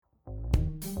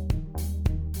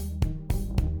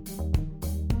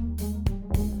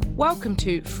Welcome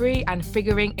to Free and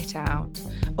Figuring It Out,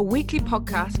 a weekly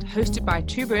podcast hosted by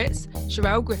two Brits,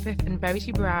 Sherelle Griffith and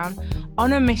Verity Brown,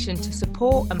 on a mission to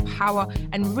support, empower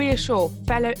and reassure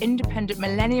fellow independent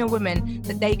millennial women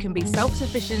that they can be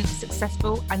self-sufficient,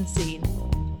 successful and seen.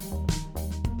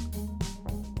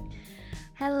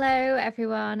 Hello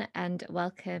everyone and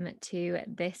welcome to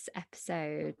this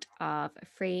episode of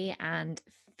Free and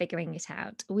Figuring It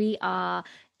Out. We are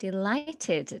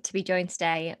delighted to be joined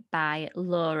today by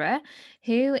Laura,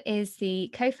 who is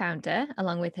the co-founder,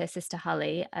 along with her sister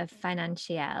Holly, of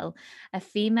Financielle, a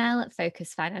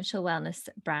female-focused financial wellness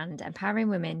brand empowering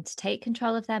women to take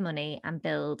control of their money and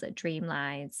build dream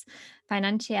lives.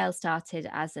 Financielle started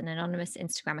as an anonymous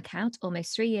Instagram account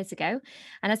almost 3 years ago,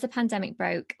 and as the pandemic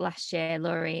broke last year,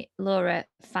 Laura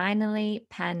finally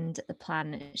penned the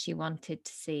plan she wanted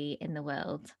to see in the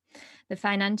world. The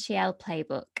Financielle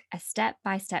Playbook, a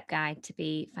step-by-step guide to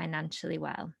be financially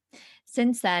well.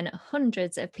 Since then,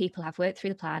 hundreds of people have worked through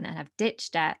the plan and have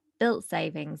ditched debt, built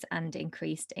savings and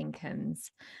increased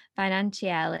incomes.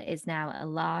 Financielle is now a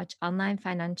large online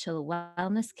financial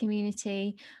wellness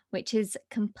community, which is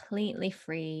completely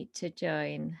free to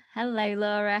join. Hello,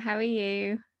 Laura. How are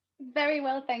you? Very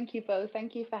well, thank you both.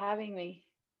 Thank you for having me.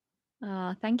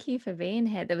 Oh, thank you for being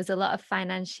here. There was a lot of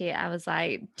financial. I was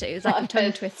like, it was like a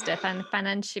tongue twister.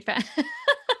 Financial,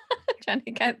 trying to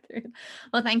get through.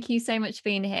 Well, thank you so much for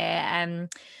being here.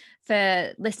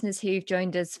 For listeners who've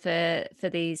joined us for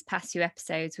these past few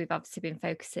episodes, we've obviously been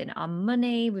focusing on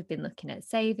money. We've been looking at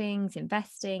savings,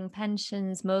 investing,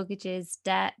 pensions, mortgages,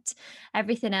 debt,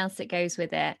 everything else that goes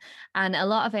with it. And a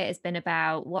lot of it has been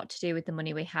about what to do with the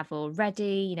money we have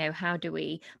already. You know, how do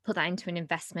we put that into an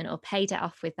investment or pay debt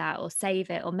off with that or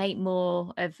save it or make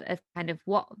more of kind of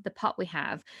what the pot we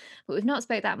have. But we've not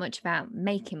spoke that much about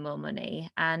making more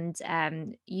money. And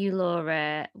you,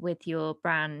 Laura, with your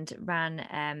brand,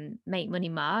 ran Make Money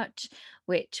March,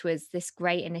 which was this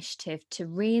great initiative to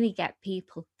really get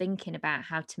people thinking about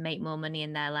how to make more money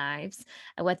in their lives,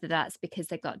 whether that's because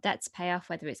they've got debt to pay off,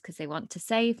 whether it's because they want to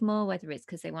save more, whether it's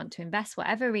because they want to invest,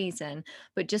 whatever reason,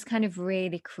 but just kind of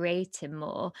really creating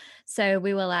more. So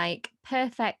we were like,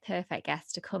 perfect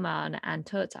guest to come on and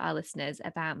talk to our listeners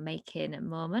about making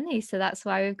more money. So that's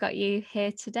why we've got you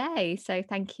here today. So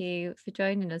thank you for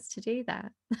joining us to do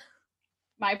that.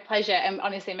 My pleasure. And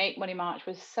honestly, Make Money March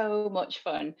was so much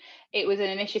fun. It was an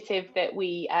initiative that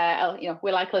we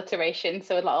like alliteration.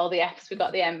 So with all the F's, we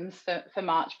got the M's for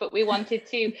March, but we wanted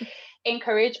to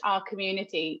encourage our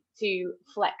community to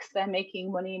flex their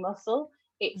making money muscle.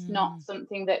 It's not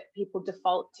something that people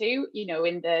default to. You know,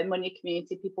 in the money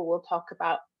community, people will talk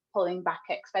about pulling back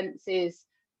expenses,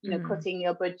 cutting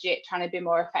your budget, trying to be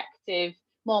more effective,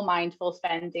 more mindful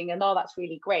spending, and all that's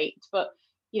really great. But,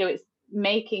 it's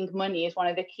making money is one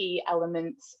of the key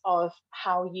elements of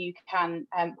how you can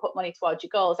put money towards your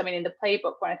goals. I mean, in the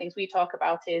playbook, one of the things we talk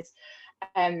about is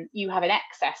you have an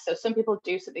excess. So some people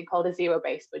do something called a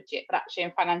zero-based budget, but actually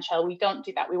in Financielle, we don't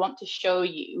do that. We want to show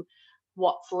you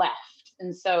what's left.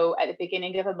 And so at the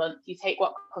beginning of a month, you take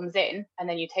what comes in and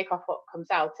then you take off what comes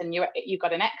out, and you've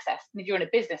got an excess. And if you're in a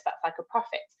business, that's like a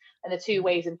profit. And the two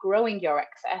ways of growing your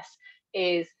excess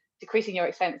is decreasing your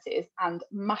expenses and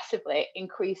massively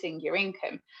increasing your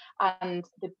income. And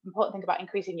the important thing about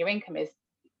increasing your income is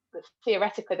that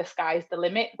theoretically the sky's the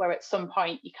limit, where at some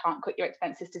point you can't cut your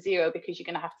expenses to zero because you're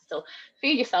going to have to still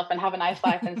feed yourself and have a nice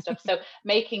life and stuff. So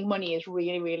making money is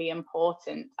really, really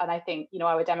important. And I think,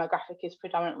 our demographic is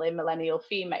predominantly millennial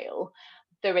female.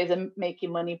 There is a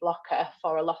making money blocker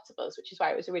for a lot of us, which is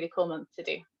why it was a really cool month to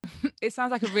do. It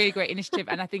sounds like a really great initiative,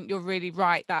 and I think you're really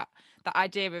right that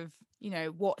idea of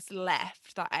what's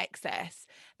left, that excess,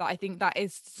 that I think that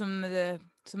is some of the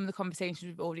conversations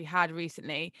we've already had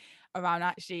recently around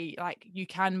actually, like, you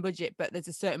can budget, but there's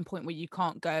a certain point where you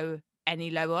can't go any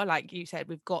lower. Like you said,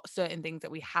 we've got certain things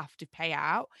that we have to pay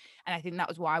out, and I think that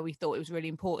was why we thought it was really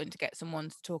important to get someone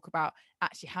to talk about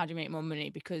actually how do you make more money,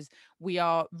 because we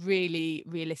are really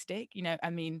realistic. I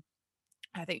mean,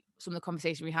 I think some of the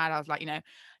conversation we had, I was like,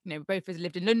 we both of us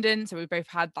lived in London, so we both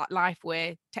had that life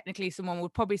where technically someone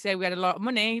would probably say we had a lot of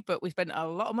money, but we spent a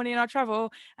lot of money on our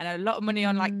travel and a lot of money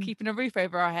on like keeping a roof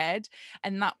over our head,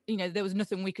 and that there was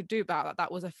nothing we could do about that.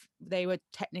 That was they were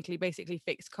technically basically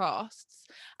fixed costs,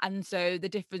 and so the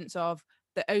difference of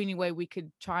the only way we could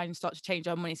try and start to change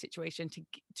our money situation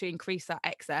to increase that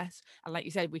excess, and like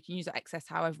you said, we can use that excess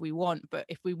however we want, but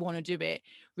if we want to do it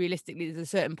realistically, there's a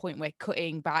certain point where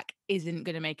cutting back isn't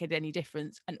going to make it any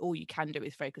difference, and all you can do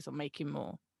is focus on making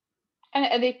more.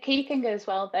 And the key thing as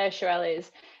well there, Sherelle, is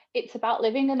it's about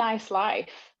living a nice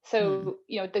life. So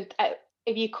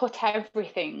if you cut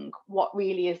everything, what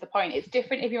really is the point? It's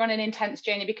different if you're on an intense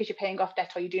journey because you're paying off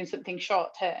debt or you're doing something short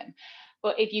term.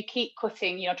 But if you keep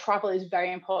cutting, travel is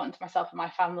very important to myself and my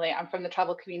family. I'm from the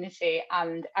travel community,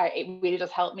 and it really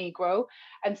does help me grow.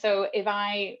 And so if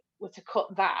I were to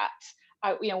cut that,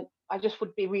 I just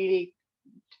would be really,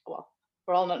 well,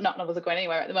 we're all not none of us are going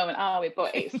anywhere at the moment, are we?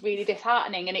 But it's really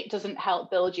disheartening, and it doesn't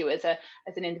help build you as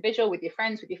an individual, with your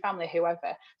friends, with your family, whoever.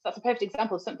 So that's a perfect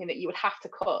example of something that you would have to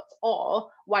cut. Or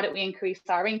why don't we increase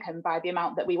our income by the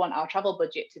amount that we want our travel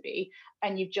budget to be?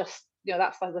 And you just,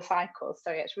 that's like the cycle.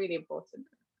 So yeah, it's really important.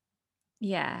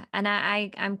 Yeah, and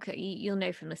you'll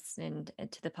know from listening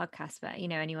to the podcast, but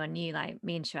anyone new like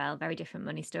me and Sherelle, very different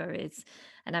money stories,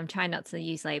 and I'm trying not to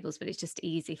use labels, but it's just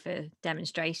easy for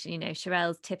demonstration.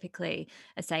 Sherelle's typically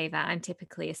a saver, I'm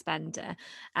typically a spender,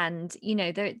 and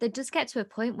there does get to a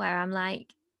point where I'm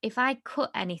like, if I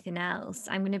cut anything else,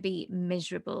 I'm going to be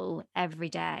miserable every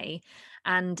day.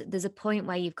 And there's a point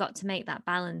where you've got to make that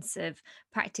balance of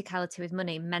practicality with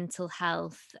money, mental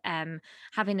health,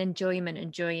 having enjoyment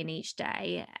and joy in each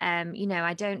day.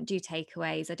 I don't do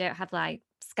takeaways. I don't have like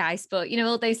Sky Sport,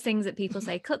 all those things that people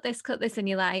say, cut this, and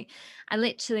you're like, I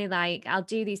literally like, I'll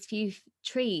do these few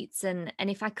treats, and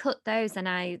if I cut those,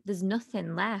 then there's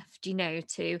nothing left,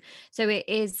 so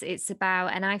it's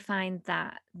about, and I find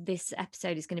that this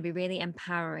episode is going to be really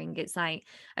empowering. It's like,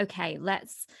 okay,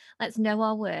 let's know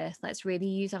our worth, let's really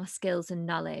use our skills and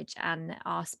knowledge and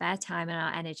our spare time and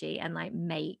our energy, and like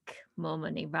make more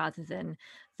money rather than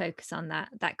focus on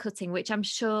that cutting, which I'm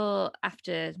sure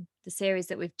after the series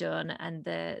that we've done and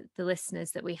the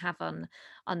listeners that we have on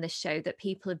this show, that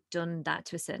people have done that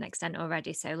to a certain extent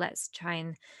already. So let's try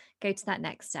and go to that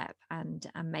next step and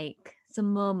make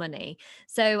some more money.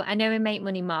 So I know in Make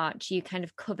Money March, you kind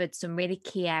of covered some really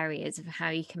key areas of how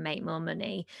you can make more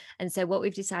money. And so what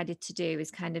we've decided to do is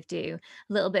kind of do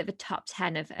a little bit of a top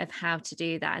 10 of how to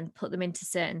do that and put them into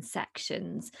certain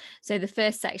sections. So the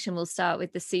first section will start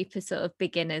with the super sort of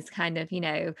beginners, kind of,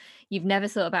 you've never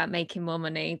thought about making more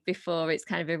money before. It's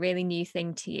kind of a really new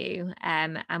thing to you.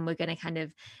 And we're going to kind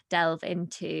of delve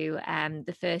into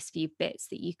the first few bits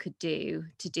that you could do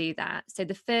to do that. So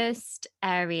the first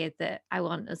area that I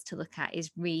want us to look at is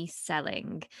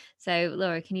reselling. So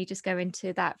Laura, can you just go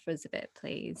into that for us a bit,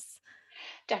 please?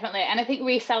 Definitely. And I think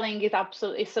reselling is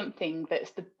absolutely something that's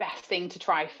the best thing to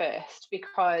try first,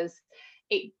 because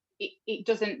it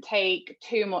doesn't take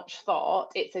too much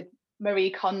thought. It's a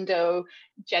Marie Kondo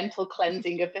gentle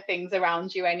cleansing of the things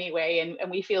around you anyway,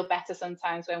 and we feel better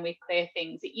sometimes when we clear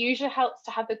things. It usually helps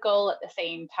to have a goal at the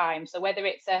same time. So whether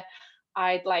it's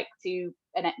I'd like to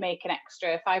make an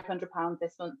extra £500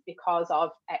 this month because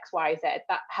of XYZ,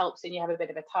 that helps, and you have a bit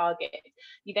of a target.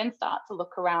 You then start to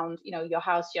look around, your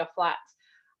house, your flat,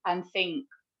 and think,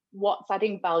 what's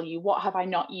adding value? What have I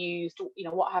not used?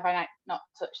 What have I not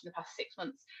touched in the past 6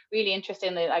 months? Really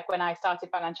interestingly, like when I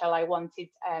started Financial, I wanted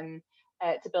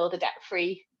to build a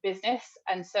debt-free business,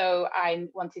 and so I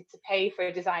wanted to pay for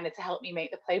a designer to help me make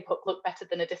the playbook look better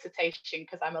than a dissertation,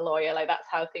 because I'm a lawyer. Like, that's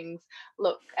how things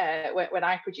look when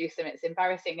I produce them. It's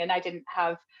embarrassing, and I didn't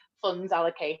have funds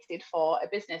allocated for a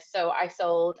business, so I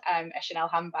sold a Chanel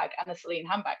handbag and a Celine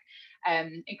handbag,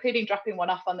 including dropping one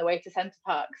off on the way to Center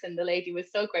Parcs, and the lady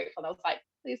was so grateful. And I was like,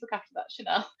 please look after that,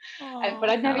 Chanel. But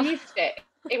I'd never used it.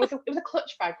 It was a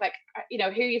clutch bag. Like,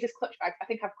 who uses clutch bags? I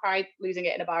think I've cried losing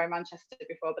it in a bar in Manchester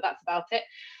before, but that's about it.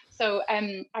 So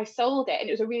I sold it, and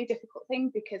it was a really difficult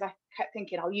thing because I kept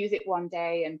thinking, I'll use it one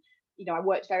day, and I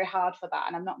worked very hard for that,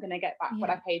 and I'm not going to get back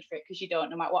what I paid for it, because you don't.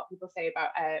 No matter what people say about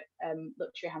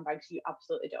luxury handbags, you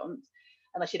absolutely don't,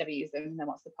 unless you never use them. And then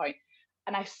what's the point?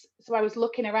 And so I was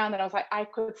looking around, and I was like, I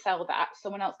could sell that.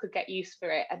 Someone else could get use for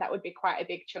it, and that would be quite a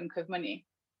big chunk of money.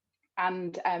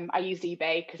 And I used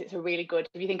eBay because it's a really good,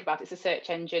 if you think about it, it's a search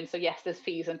engine. So yes, there's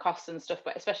fees and costs and stuff,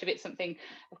 but especially if it's something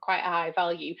of quite a high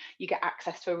value, you get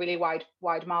access to a really wide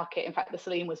market. In fact, the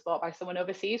Celine was bought by someone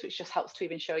overseas, which just helps to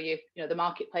even show you, the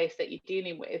marketplace that you're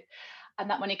dealing with. And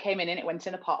that money came in, and it went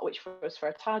in a pot, which was for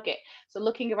a target. So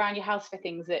looking around your house for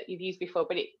things that you've used before,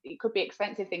 but it could be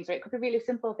expensive things, or it could be really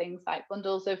simple things like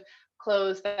bundles of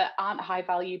clothes that aren't high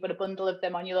value, but a bundle of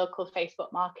them on your local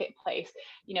Facebook marketplace.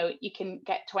 You can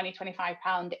get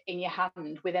 £20-25 in your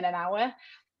hand within an hour.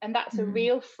 And that's a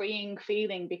real freeing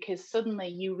feeling, because suddenly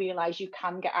you realize you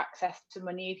can get access to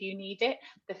money if you need it.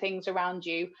 The things around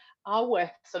you are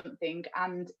worth something,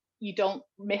 and you don't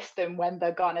miss them when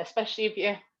they're gone, especially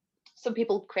if some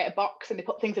people create a box and they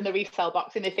put things in the resale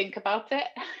box and they think about it.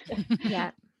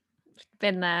 Yeah,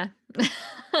 been there.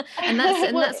 And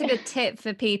Well, that's a good tip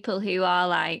for people who are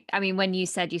like, I mean, when you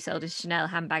said you sold a Chanel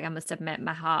handbag, I must admit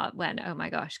my heart went, oh my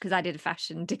gosh, because I did a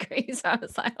fashion degree. So I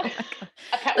was like, oh my God.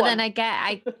 I kept But then one. I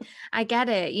get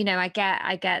it,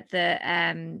 I get the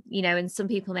and some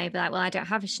people may be like, well, I don't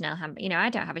have a Chanel handbag, I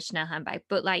don't have a Chanel handbag.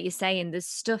 But like you're saying, there's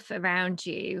stuff around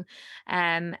you.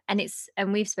 And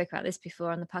we've spoken about this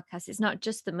before on the podcast. It's not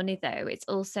just the money though, it's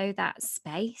also that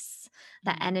space,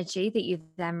 that energy that you're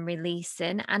then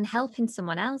releasing and helping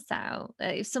someone else out.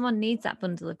 If someone needs that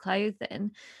bundle of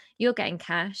clothing, you're getting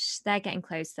cash, they're getting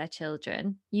clothes to their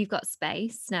children, you've got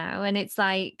space now. And it's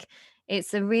like,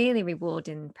 it's a really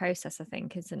rewarding process, I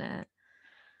think, isn't it?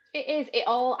 It is. It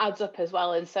all adds up as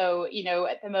well. And so,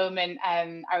 at the moment,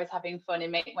 I was having fun in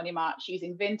Make Money March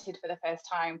using Vinted for the first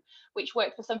time, which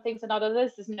worked for some things and not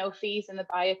others. There's no fees and the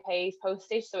buyer pays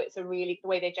postage. So it's the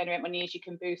way they generate money is you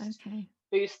can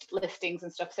boost listings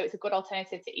and stuff. So it's a good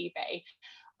alternative to eBay.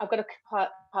 I've got a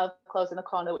pile of clothes in the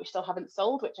corner which still haven't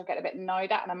sold, which I get a bit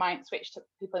annoyed at, and I might switch to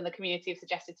people in the community have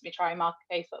suggested to me try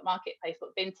Facebook Marketplace,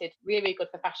 but Vinted, really, really good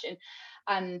for fashion.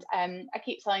 And I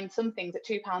keep selling some things at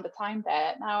 £2 a time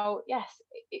there. Now, yes,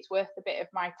 it's worth a bit of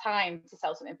my time to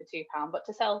sell something for £2, but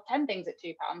to sell 10 things at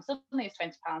 £2 suddenly it's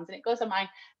 £20, and it goes on my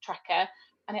tracker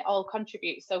and it all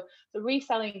contributes. So the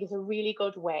reselling is a really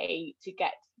good way to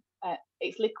get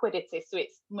it's liquidity, so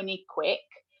it's money quick,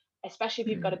 especially if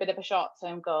you've got a bit of a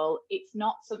short-term goal. It's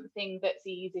not something that's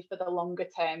easy for the longer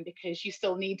term because you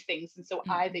still need things, and so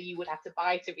either you would have to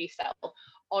buy to resell,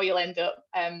 or you'll end up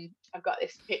I've got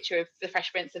this picture of the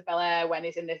Fresh Prince of Bel-Air when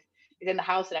he's in the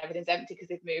house and everything's empty because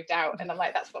they've moved out, and I'm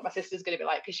like, that's what my sister's going to be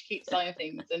like, because she keeps selling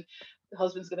things and the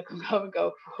husband's going to come home and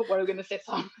go, what are we going to sit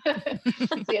on?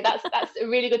 So yeah, that's a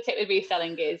really good tip with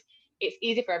reselling. Is it's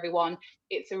easy for everyone.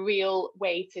 It's a real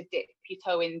way to dip your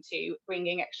toe into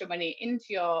bringing extra money into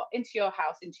your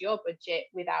house, into your budget,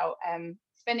 without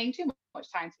spending too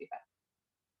much time, to be fair.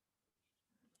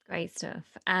 Great stuff.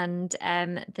 And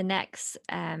the next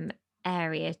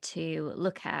area to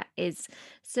look at is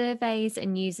surveys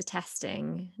and user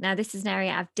testing. Now, this is an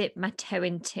area I've dipped my toe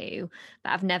into,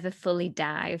 but I've never fully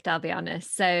dived, I'll be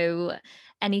honest. So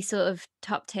any sort of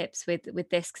top tips with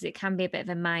this, because it can be a bit of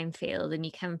a minefield and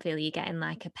you can feel you're getting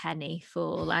like a penny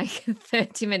for like a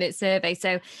 30-minute survey.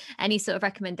 So any sort of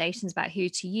recommendations about who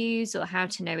to use or how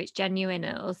to know it's genuine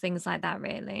or things like that,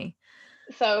 really?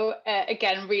 So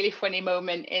again, really funny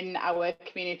moment in our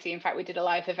community. In fact, we did a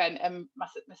live event and my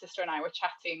sister and I were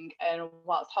chatting, and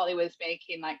whilst Holly was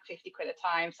making like 50 quid a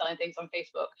time selling things on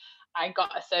Facebook, I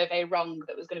got a survey wrong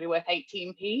that was going to be worth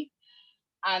 18p.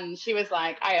 And she was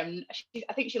like, I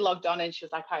think she logged on and she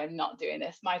was like, I am not doing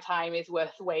this. My time is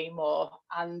worth way more.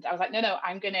 And I was like, no,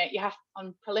 you have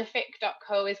on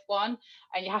prolific.co is one,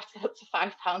 and you have to up to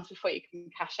 £5 before you can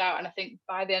cash out. And I think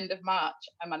by the end of March,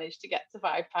 I managed to get to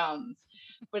 £5,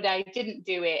 but I didn't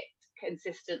do it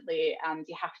consistently, and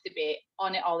you have to be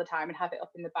on it all the time and have it up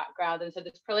in the background. And so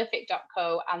there's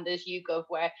prolific.co and there's YouGov,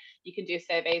 where you can do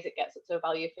surveys. It gets up to a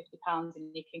value of £50 and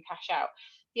you can cash out.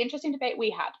 The interesting debate we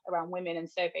had around women and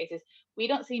surveys is we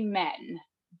don't see men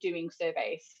doing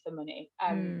surveys for money.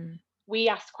 We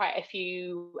asked quite a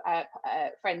few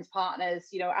friends, partners,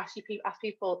 ask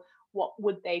people what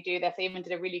would they do this. I even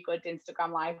did a really good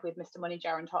Instagram live with Mr. Money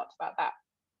Jar and talked about that.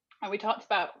 And we talked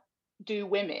about, do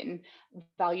women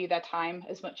value their time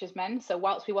as much as men? So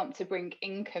whilst we want to bring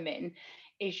income in,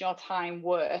 is your time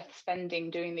worth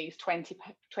spending doing these 20p,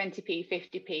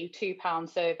 50p, £2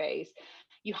 surveys?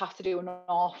 You have to do an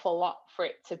awful lot for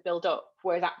it to build up.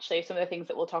 Whereas actually some of the things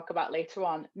that we'll talk about later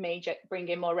on may bring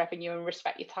in more revenue and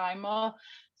respect your time more.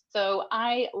 So what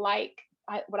I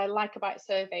like about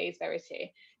surveys,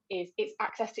 Verity, is it's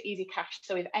access to easy cash.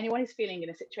 So if anyone is feeling in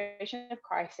a situation of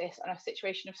crisis and a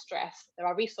situation of stress, there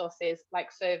are resources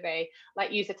like survey,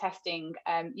 like user testing,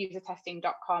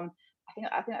 usertesting.com. I think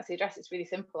that's the address. It's really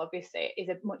simple. Obviously, it is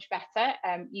a much better.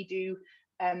 You do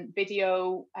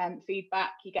video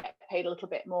feedback, you get paid a little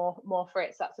bit more for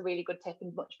it. So that's a really good tip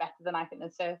and much better than I think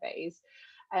than surveys.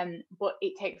 But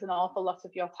it takes an awful lot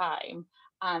of your time,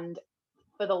 and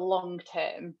for the long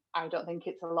term, I don't think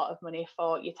it's a lot of money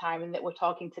for your time, and that we're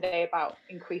talking today about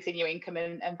increasing your income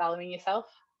and valuing yourself.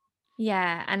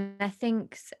 Yeah, and I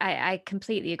think I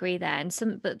completely agree there.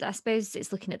 But I suppose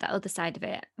it's looking at that other side of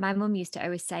it. My mum used to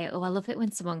always say, "Oh, I love it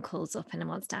when someone calls up and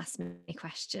wants to ask me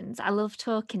questions. I love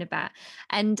talking about."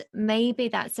 And maybe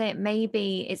that's it.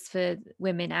 Maybe it's for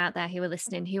women out there who are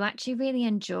listening who actually really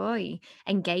enjoy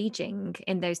engaging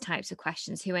in those types of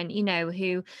questions. Who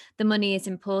the money is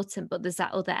important, but there's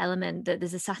that other element that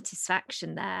there's a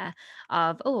satisfaction there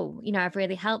of, oh, I've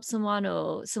really helped someone,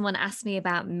 or someone asked me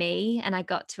about me, and I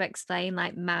got to explain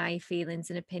like my feelings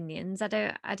and opinions. I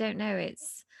don't know.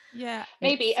 It's Yeah,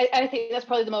 maybe I think that's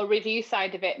probably the more review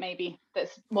side of it, maybe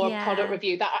that's more product yeah.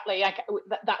 review. That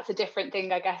that's a different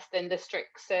thing, I guess, than the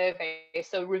strict survey.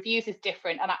 So reviews is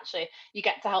different, and actually you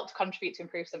get to help to contribute to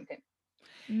improve something.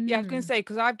 Yeah, I was going to Mm. say,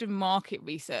 because I've done market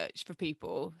research for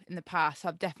people in the past.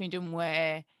 I've definitely done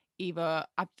where either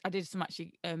I did some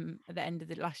actually at the end of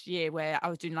the last year where I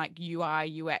was doing like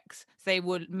UI, UX. So they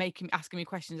were asking me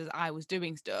questions as I was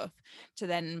doing stuff to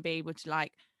then be able to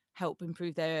like help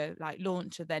improve their like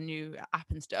launch of their new app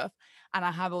and stuff. And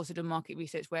I have also done market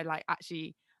research where like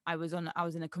actually I was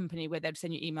in a company where they'd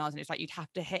send you emails and it's like you'd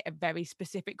have to hit a very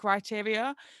specific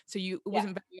criteria. So it Yeah.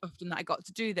 wasn't very often that I got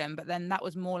to do them, but then that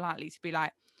was more likely to be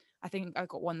like, I think I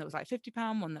got one that was like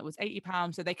 £50, one that was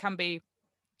 £80. So they can be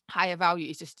higher value.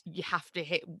 It's just you have to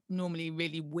hit normally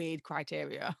really weird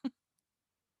criteria.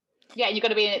 Yeah, you've got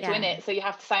to be in it to win Yeah. it. So you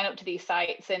have to sign up to these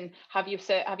sites and have your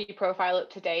profile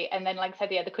up to date. And then, like I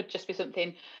said, yeah, there could just be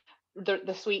something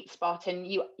the sweet spot, and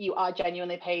you are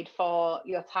genuinely paid for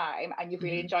your time, and you've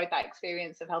really Mhm. enjoyed that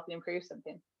experience of helping improve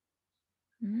something.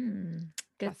 Good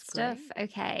That's stuff. great.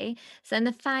 Okay. So then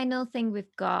the final thing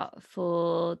we've got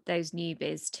for those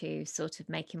newbies to sort of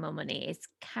making more money is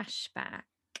cashback.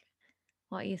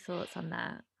 What are your thoughts on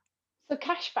that? So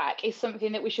cashback is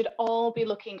something that we should all be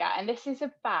looking at. And this is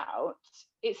about,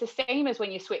 it's the same as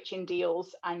when you're switching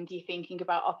deals and you're thinking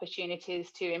about opportunities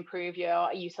to improve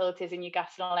your utilities and your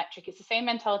gas and electric. It's the same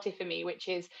mentality for me, which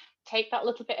is take that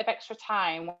little bit of extra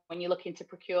time when you're looking to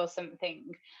procure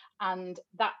something. And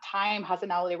that time has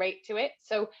an hourly rate to it.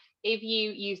 So if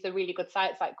you use the really good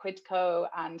sites like Quidco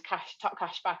and Top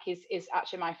Cashback is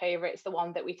actually my favorite. It's the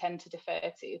one that we tend to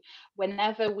defer to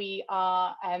whenever we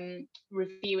are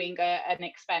reviewing an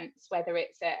expense, whether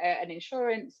it's an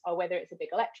insurance or whether it's a big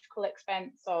electrical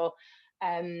expense or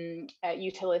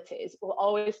utilities. We'll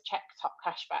always check Top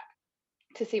Cashback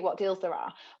to see what deals there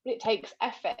are. But it takes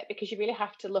effort because you really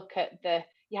have to look at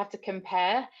you have to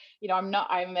compare. I'm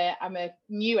a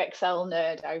new Excel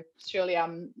nerd.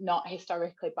 I'm not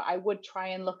historically, but I would try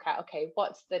and look at, okay,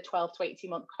 what's the 12 to 18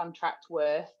 month contract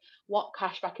worth? What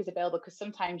cashback is available? Because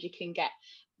sometimes you can get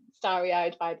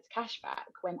starry-eyed by this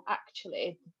cashback when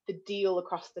actually the deal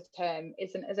across the term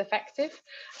isn't as effective.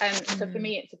 So for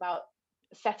me, it's about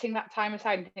setting that time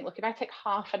aside and think, look, if I take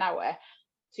half an hour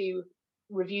to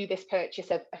review this purchase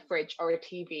of a fridge or a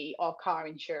TV or car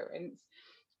insurance,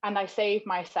 and I save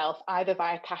myself either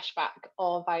via cashback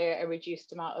or via a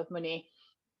reduced amount of money,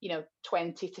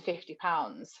 20 to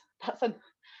 £50,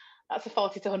 that's a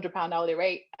 40 to £100 hourly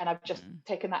rate, and I've just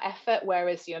taken that effort.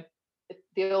 Whereas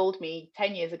the old me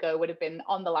 10 years ago would have been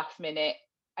on the last minute,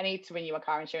 I need to renew my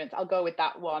car insurance, I'll go with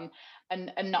that one,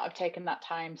 and not have taken that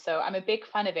time. So I'm a big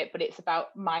fan of it, but it's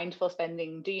about mindful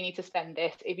spending. Do you need to spend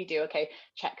this? If you do, okay,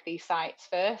 check these sites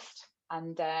first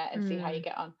and see how you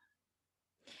get on.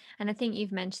 And I think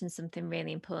you've mentioned something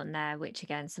really important there, which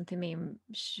again, something me and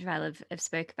Sherelle have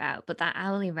spoke about, but that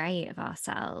hourly rate of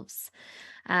ourselves.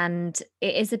 And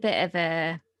it is a bit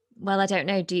of well, I don't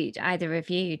know, either of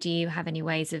you, do you have any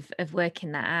ways of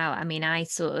working that out? I mean, I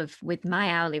sort of, with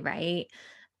my hourly rate,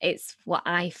 it's what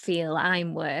I feel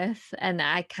I'm worth. And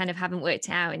I kind of haven't worked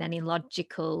it out in any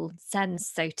logical sense,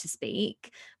 so to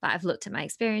speak. But I've looked at my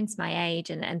experience, my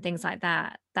age, and things like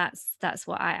that. That's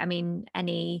what I mean,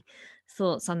 any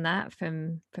thoughts on that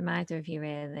from either of you,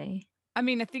 really? I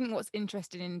mean, I think what's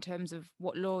interesting in terms of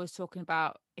what Laura's talking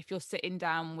about, if you're sitting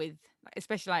down with,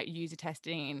 especially like user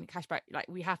testing and cashback, like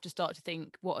we have to start to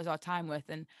think, what is our time worth?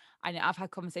 And I know I've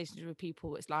had conversations with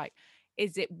people. It's like,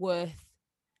 is it worth?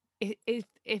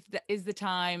 Is the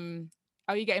time?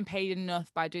 Are you getting paid enough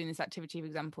by doing this activity, for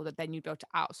example, that then you'd be able to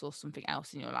outsource something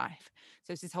else in your life?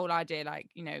 So it's this whole idea, like,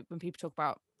 when people talk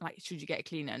about like, should you get a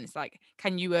cleaner? And it's like,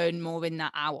 can you earn more in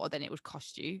that hour than it would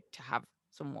cost you to have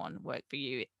someone work for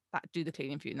you that do the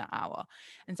cleaning for you in that hour?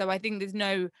 And so I think there's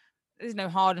no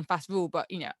hard and fast rule, but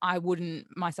I wouldn't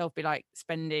myself be like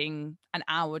spending an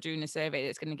hour doing a survey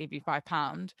that's going to give you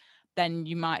 £5. Then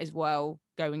you might as well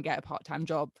go and get a part-time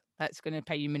job that's going to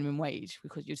pay you minimum wage,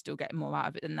 because you're still getting more out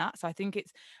of it than that. So I think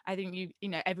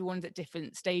everyone's at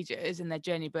different stages in their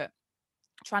journey, but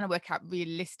trying to work out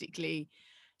realistically,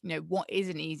 what is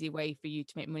an easy way for you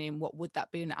to make money and what would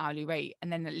that be an hourly rate,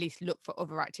 and then at least look for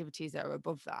other activities that are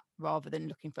above that rather than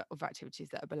looking for other activities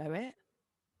that are below it.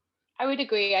 I would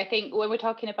agree. I think when we're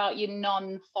talking about your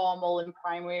non-formal and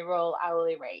primary role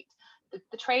hourly rate,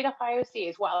 the trade-off I always see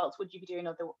is, what else would you be doing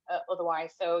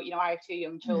otherwise? So, I have two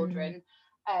young children.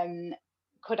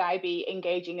 Could I be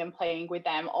engaging and playing with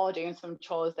them, or doing some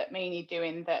chores that may need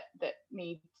doing that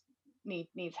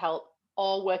needs help,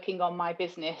 or working on my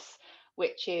business,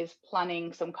 which is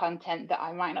planning some content that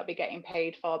I might not be getting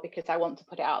paid for because I want to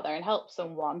put it out there and help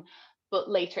someone, but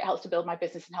later it helps to build my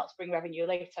business and helps bring revenue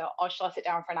later? Or shall I sit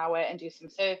down for an hour and do some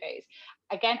surveys?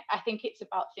 Again, I think it's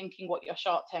about thinking what your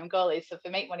short-term goal is. So for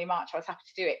Make Money March, I was happy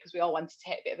to do it because we all wanted to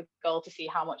hit a bit of a goal to see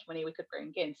how much money we could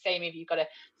bring in. Same if you've got to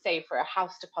save for a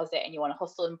house deposit and you want to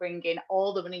hustle and bring in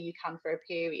all the money you can for a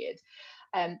period,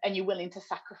 and you're willing to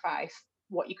sacrifice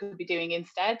what you could be doing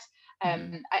instead.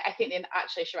 I think then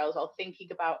actually, Sherelle, as well, thinking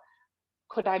about,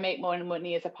 could I make more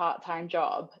money as a part-time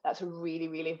job? That's a really,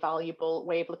 really valuable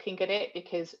way of looking at it,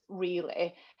 because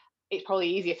really it's probably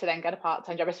easier to then get a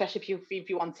part-time job, especially if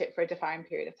you want it for a defined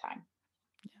period of time.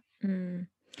 Mm.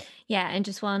 Yeah, and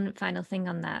just one final thing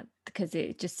on that, because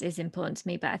it just is important to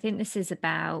me, but I think this is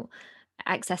about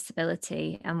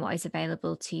accessibility and what is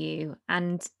available to you,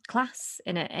 and class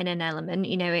in an element.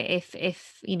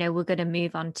 If we're going to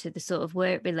move on to the sort of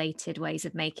work related ways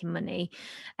of making money,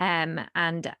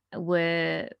 and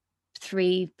we're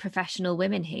three professional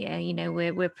women here,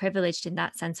 we're privileged in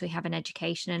that sense. We have an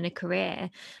education and a career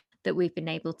that we've been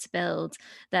able to build.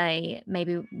 They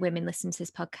maybe women listen to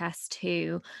this podcast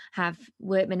who have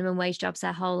worked minimum wage jobs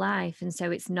their whole life, and so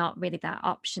it's not really that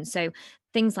option. So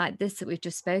things like this that we've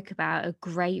just spoke about are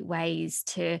great ways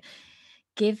to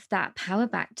give that power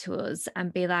back to us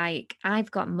and be like, I've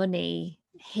got money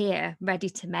here ready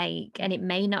to make, and it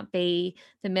may not be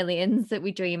the millions that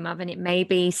we dream of, and it may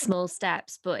be small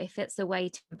steps, but if it's a way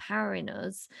to empowering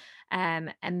us,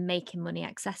 and making money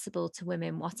accessible to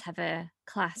women whatever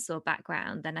class or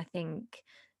background, then I think,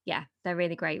 yeah, they're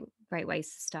really great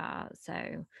ways to start.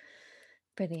 So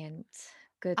brilliant.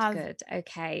 Good.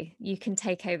 Okay, you can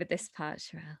take over this part,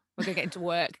 Sherelle. We're going to get into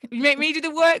work. You make me do the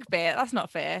work bit. That's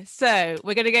not fair. So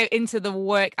we're going to go into the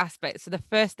work aspect. So the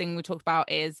first thing we talked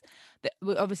about is that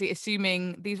we're obviously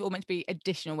assuming these are all meant to be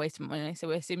additional ways to make money. So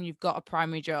we're assuming you've got a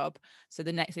primary job. So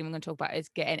the next thing we're going to talk about is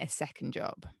getting a second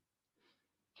job.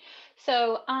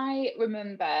 So I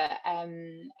remember a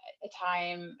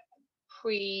time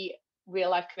pre real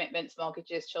life commitments,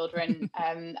 mortgages, children,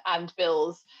 and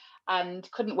bills, and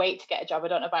couldn't wait to get a job. I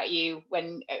don't know about you,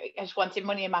 when I just wanted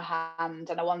money in my hand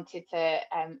and I wanted to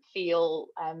feel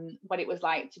what it was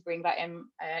like to bring that in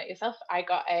yourself. I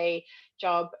got a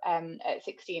job at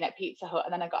 16 at Pizza Hut,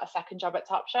 and then I got a second job at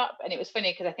Topshop. And it was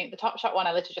funny because I think the Topshop one,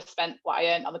 I literally just spent what I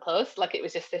earned on the clothes. Like, it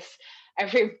was just this,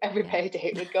 every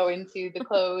payday would go into the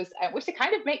clothes, which they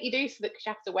kind of make you do so that you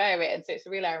have to wear it, and so it's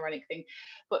a really ironic thing.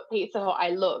 But Pizza Hut I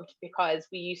loved because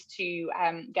we used to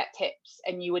get tips,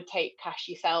 and you would take cash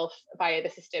yourself via the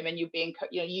system, and you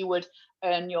would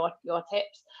earn your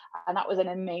tips, and that was an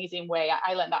amazing way.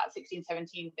 I learned that at 16,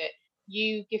 17, that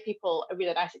you give people a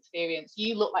really nice experience,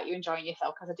 you look like you're enjoying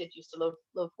yourself, because I did used to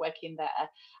love working there,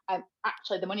 and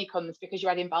actually the money comes because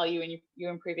you're adding value and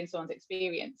you're improving someone's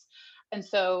experience. And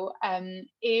so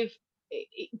if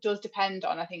it does depend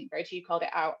on, I think Verity, you called it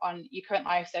out, on your current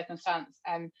life circumstance,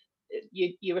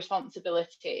 your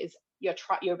responsibilities, your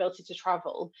ability to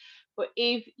travel. But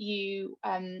if you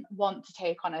want to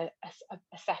take on a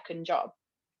second job,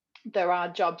 there are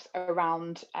jobs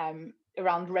around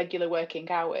regular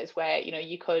working hours where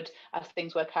you could, as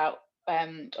things work out,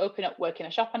 open up, work in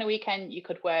a shop on a weekend. You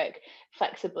could work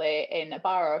flexibly in a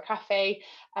bar or a cafe,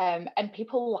 and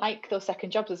people like those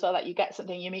second jobs as well, that you get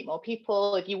something, you meet more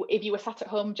people. If you were sat at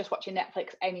home just watching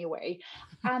Netflix anyway,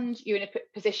 and you're in a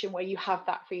position where you have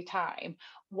that free time,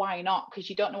 why not? Because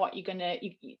you don't know what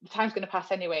the time's going to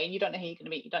pass anyway, and you don't know who you're going to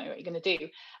meet, you don't know what you're going to do.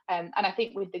 And I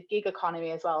think with the gig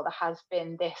economy as well, there has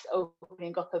been this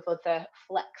opening up of other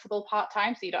flexible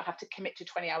part-time, so you don't have to commit to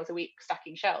 20 hours a week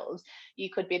stacking shelves. You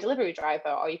could be a delivery driver,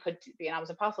 or you could be an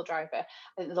Amazon parcel driver. I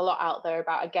think there's a lot out there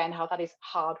about, again, how that is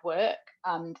hard work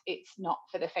and it's not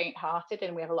for the faint-hearted,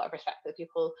 and we have a lot of respect for the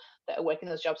people that are working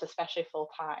those jobs, especially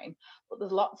full-time. But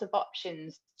there's lots of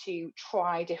options to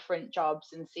try different jobs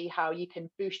and see how you can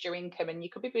boost your income, and you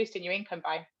could be boosting your income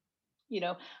by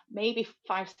maybe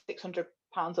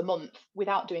 £500-600 a month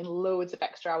without doing loads of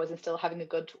extra hours and still having a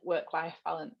good work-life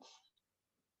balance.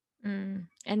 And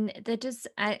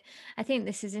I think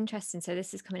this is interesting. So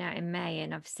this is coming out in May,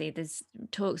 and obviously there's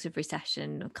talks of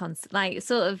recession, constant, like,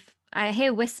 sort of, I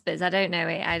hear whispers. I don't know.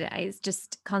 It's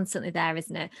just constantly there,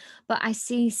 isn't it? But I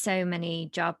see so many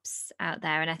jobs out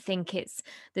there, and I think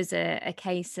there's a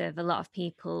case of a lot of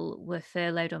people were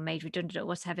furloughed or made redundant or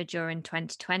whatever during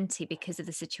 2020 because of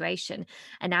the situation,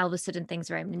 and now all of a sudden things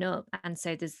are opening up, and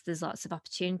so there's lots of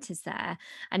opportunities there.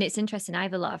 And it's interesting. I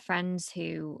have a lot of friends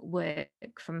who work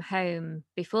from home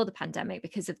before the pandemic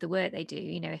because of the work they do.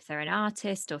 If they're an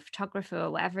artist or photographer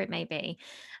or whatever it may be,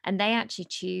 and they actually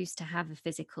choose to have a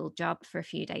physical job for a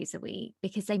few days a week,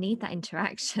 because they need that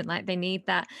interaction, like they need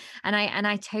that. And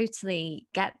I totally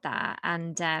get that.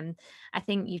 And I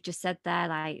think you've just said there,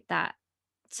 like, that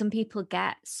some people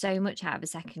get so much out of a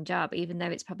second job, even though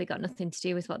it's probably got nothing to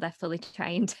do with what they're fully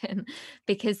trained in,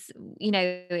 because,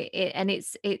 and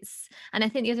I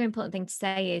think the other important thing to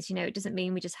say is, it doesn't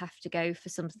mean we just have to go for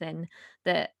something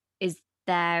that is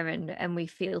there and we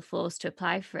feel forced to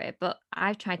apply for it. But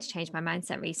I've tried to change my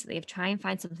mindset recently of try and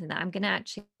find something that I'm going to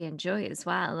actually enjoy as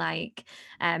well, like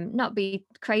not be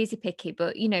crazy picky,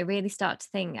 but really start to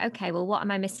think, okay, well, what am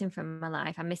I missing from my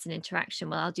life? I'm missing interaction.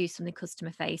 Well, I'll do something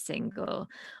customer facing or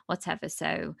whatever.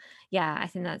 So yeah, I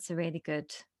think that's a really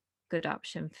good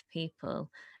option for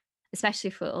people, especially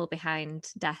if we're all behind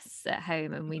desks at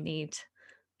home and we need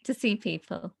to see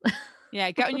people. Yeah,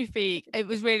 get on your feet. It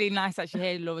was really nice actually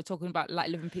hear Laura talking about like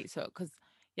living pizza, because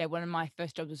one of my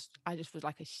first jobs was, I just was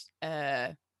like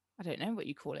I don't know what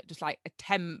you call it, just like a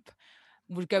temp,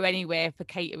 would go anywhere for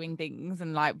catering things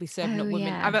and like be serving Oh up women.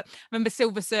 yeah. Remember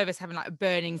Silver Service having like a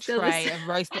burning Silver tray of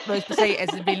roast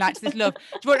potatoes and being like to this love,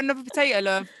 do you want another potato,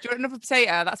 love? Do you want another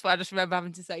potato? That's what I just remember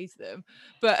having to say to them.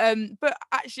 But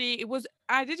actually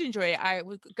I did enjoy it. I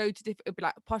would go to it'd be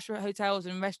like posh hotels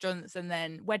and restaurants and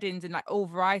then weddings and like all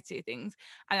variety of things.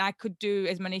 And I could do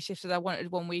as many shifts as I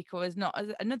wanted one week or as not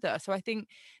as another. So I think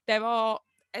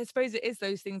I suppose it is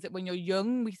those things that when you're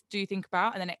young, we do think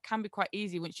about, and then it can be quite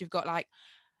easy once you've got like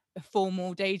a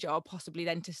formal day job, possibly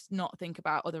then to not think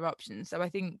about other options. So I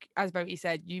think, as Verity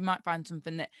said, you might find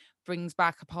something that brings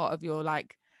back a part of your,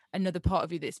 like another part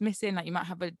of you that's missing. Like you might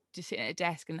have just sitting at a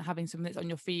desk and having something that's on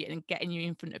your feet and getting you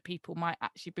in front of people might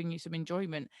actually bring you some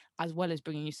enjoyment as well as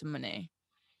bringing you some money.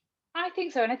 I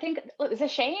think so. And I think, look, there's a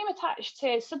shame attached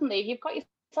to suddenly if you've got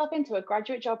yourself into a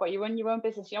graduate job or you run your own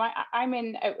business. I'm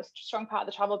in a strong part of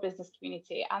the travel business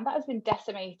community, and that has been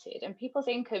decimated, and people's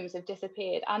incomes have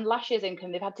disappeared, and last year's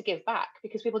income they've had to give back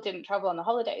because people didn't travel on the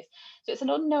holidays. So it's an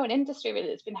unknown industry really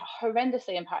that's been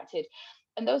horrendously impacted.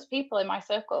 And those people in my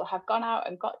circle have gone out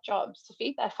and got jobs to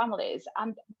feed their families.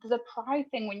 And there's a pride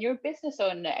thing when you're a business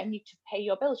owner and you to pay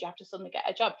your bills, you have to suddenly get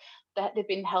a job. That they've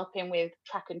been helping with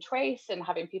track and trace and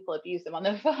having people abuse them on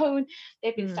their phone.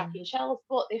 They've been stacking shelves,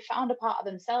 but they found a part of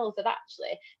themselves that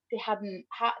actually they hadn't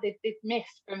had, they've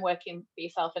missed from working for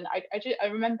yourself. And I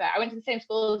remember I went to the same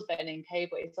school as Vernon Kay,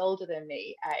 but he's older than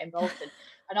me in Bolton.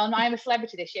 And on I'm a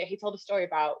Celebrity this year, he told a story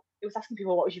about, it was asking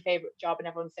people what was your favorite job, and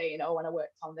everyone's saying, oh, when I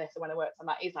worked on this and when I worked on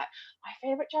that. He's like, my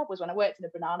favorite job was when I worked in a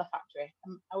banana factory.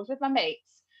 And I was with my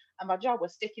mates, and my job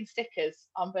was sticking stickers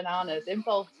on bananas in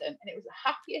Bolton, and it was the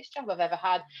happiest job I've ever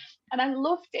had. And I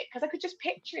loved it because I could just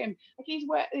picture him. Like he's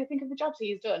worked, think of the jobs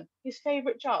he's done. His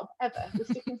favorite job ever was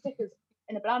sticking stickers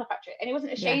in a banana factory, and he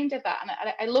wasn't ashamed of that.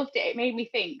 And I loved it. It made me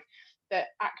think that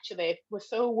actually we're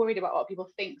so worried about what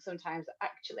people think sometimes that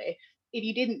actually if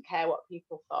you didn't care what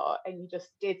people thought and you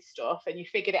just did stuff and you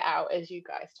figured it out as you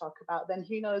guys talk about, then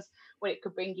who knows what it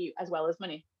could bring you as well as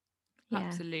money. Yeah,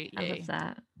 absolutely, I love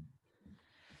that.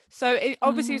 So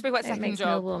obviously we spoke about it second makes job.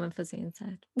 me all warm and fuzzy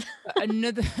inside.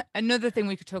 another thing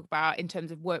we could talk about in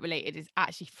terms of work related is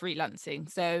actually freelancing.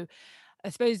 So I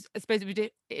suppose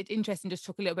it's interesting just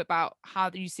talk a little bit about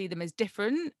how you see them as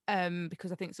different,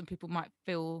 because I think some people might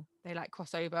feel they like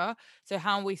crossover. So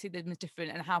how we see them as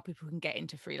different and how people can get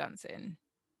into freelancing.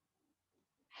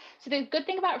 So the good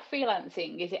thing about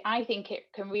freelancing is I think it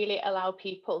can really allow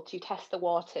people to test the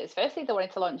waters. Firstly, they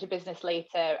wanted to launch a business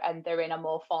later and they're in a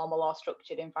more formal or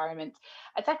structured environment.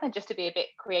 And secondly, just to be a bit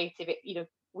creative,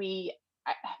 we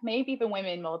maybe even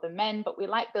women more than men, but we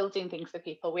like building things for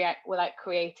people. We like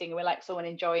creating, we like someone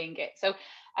enjoying it. So,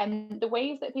 and the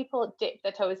ways that people dip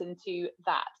their toes into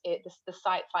that, the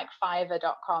site's like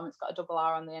Fiverr.com. It's got a double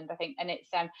R on the end, I think, and it's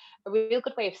a real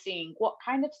good way of seeing what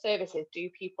kind of services do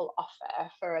people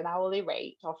offer for an hourly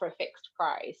rate or for a fixed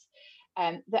price.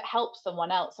 That helps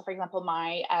someone else. So, for example,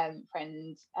 my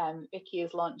friend Vicky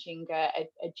is launching a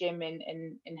gym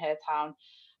in her town.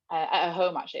 At her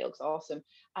home, actually, it looks awesome.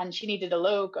 And she needed a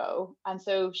logo. And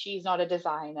so she's not a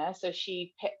designer. So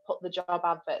she put the job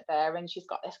advert there, and she's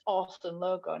got this awesome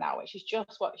logo now, which is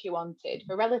just what she wanted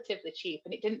for relatively cheap.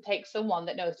 And it didn't take someone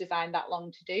that knows design that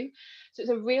long to do. So it's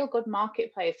a real good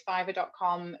marketplace,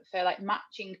 Fiverr.com, for like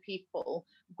matching people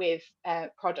with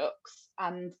products.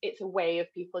 And it's a way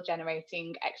of people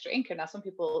generating extra income. Now, some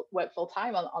people work full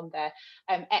time on there.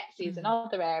 Etsy is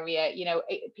another area.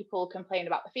 People complain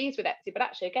about the fees with Etsy, but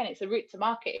actually, again, it's a route to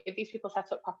market. If these people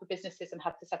set up proper businesses and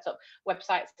had to set up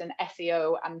websites and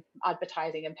SEO and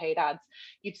advertising and paid ads,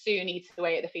 you'd soon eat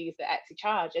away at the fees that Etsy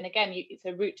charge. And again, it's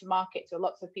a route to market to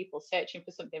lots of people searching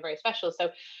for something very special. So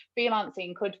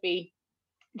freelancing could be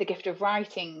the gift of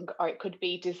writing, or it could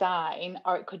be design,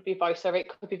 or it could be voiceover, it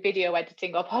could be video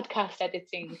editing or podcast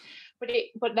editing.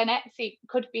 But then Etsy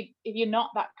could be, if you're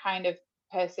not that kind of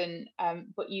person,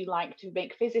 but you like to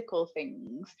make physical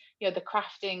things, the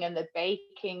crafting and the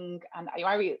baking. And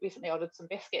I recently ordered some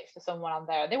biscuits for someone on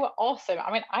there. They were awesome. I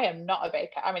mean, I am not a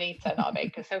baker. I'm an eater, not a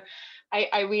baker. So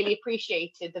I really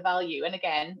appreciated the value. And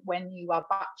again, when you are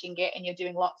batching it and you're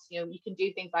doing lots, you can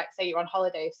do things like, say you're on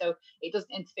holiday, so it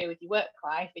doesn't interfere with your work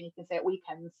life, and you can say at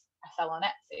weekends I sell on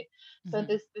Etsy. So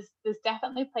there's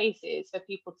definitely places for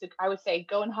people to, I would say,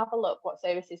 go and have a look what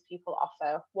services people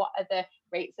offer, what are the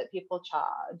rates that people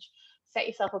charge, set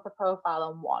yourself up a profile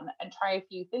on one and try a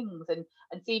few things and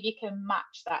see if you can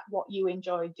match that, what you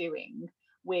enjoy doing,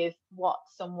 with what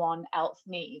someone else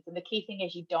needs. And the key thing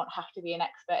is you don't have to be an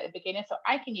expert at the beginning. So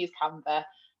I can use Canva.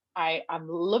 I'm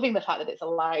loving the fact that it's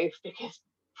alive, because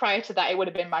prior to that it would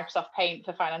have been Microsoft Paint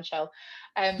for financial,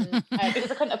 because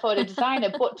I couldn't afford a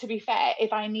designer. But to be fair,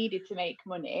 if I needed to make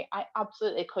money, I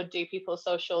absolutely could do people's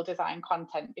social design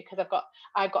content, because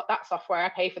I've got that software. I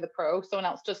pay for the pro, someone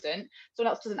else doesn't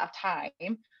have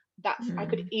time. I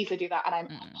could easily do that, and I'm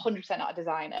 100% not a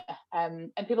designer.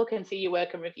 And people can see your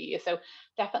work and review you. So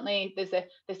definitely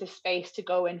there's a space to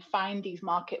go and find these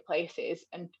marketplaces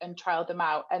and trial them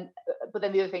out. And but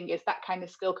then the other thing is that kind of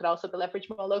skill could also be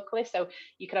leveraged more locally. So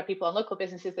you could have people on local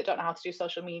businesses that don't know how to do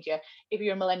social media. If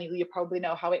you're a millennial, you probably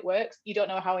know how it works. You don't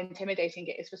know how intimidating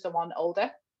it is for someone older.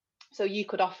 So you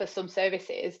could offer some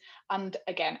services, and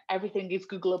again, everything is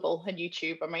Googleable and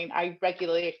YouTube. I mean, I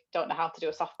regularly don't know how to do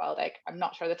a soft-boiled egg. I'm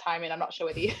not sure of the timing. I'm not sure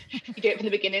whether you do it from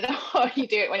the beginning or you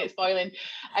do it when it's boiling.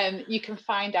 You can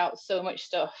find out so much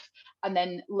stuff and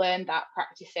then learn that,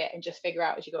 practice it, and just figure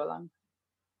out as you go along.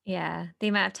 Yeah, the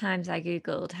amount of times I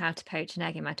googled how to poach an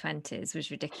egg in my 20s was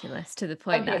ridiculous, to the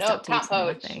point that I stopped eating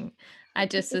anything. I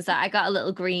just was like, I got a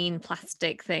little green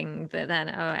plastic thing, but then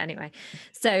anyway.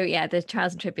 So yeah, the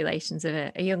trials and tribulations of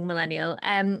a young millennial.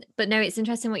 But no, it's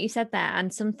interesting what you said there,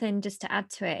 and something just to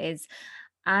add to it is,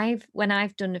 when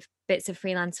I've done bits of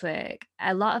freelance work,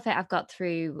 a lot of it I've got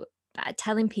through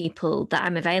telling people that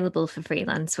I'm available for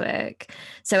freelance work.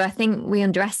 So I think we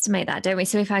underestimate that, don't we?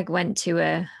 So if I went to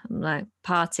a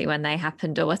party when they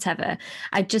happened or whatever,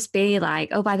 I'd just be like,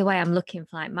 oh, by the way, I'm looking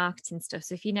for marketing stuff.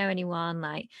 So if you know anyone,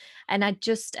 and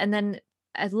then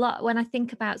a lot, when I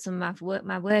think about some of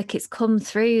my work, it's come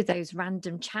through those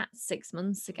random chats 6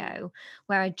 months ago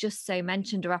where I just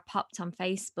mentioned, or I popped on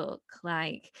Facebook,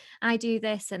 I do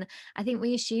this. And I think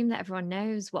we assume that everyone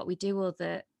knows what we do,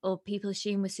 or people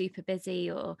assume we're super busy,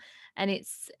 and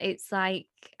it's I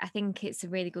think it's a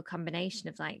really good combination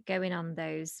of going on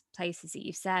those places that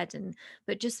you've said,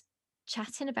 but just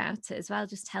chatting about it as well,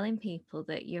 just telling people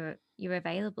that you're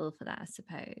available for that, I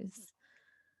suppose.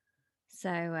 So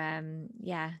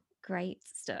yeah, great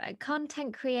stuff.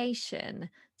 Content creation.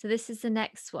 So this is the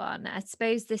next one. I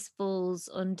suppose this falls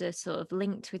under sort of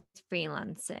linked with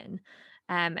freelancing.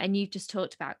 And you've just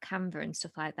talked about Canva and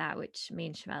stuff like that, which me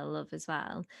and Shamel love as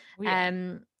well. Oh,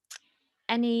 yeah.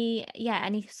 Any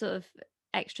sort of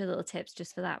extra little tips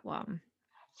just for that one?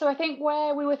 So I think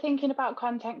where we were thinking about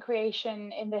content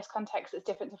creation in this context that's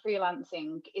different to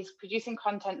freelancing is producing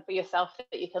content for yourself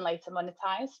that you can later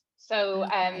monetize. So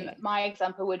my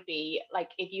example would be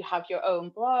if you have your own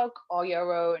blog or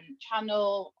your own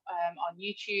channel on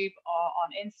YouTube or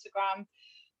on Instagram,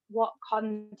 what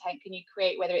content can you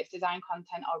create, whether it's design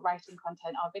content or writing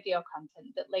content or video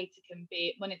content, that later can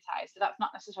be monetized? So that's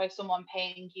not necessarily someone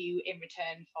paying you in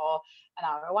return for an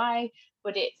ROI,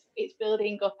 but it's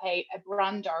building up a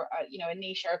brand or a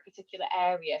niche or a particular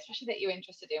area, especially that you're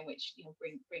interested in, which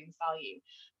brings value,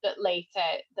 that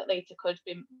later could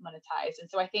be monetized. And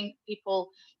so I think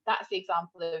that's the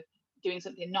example of doing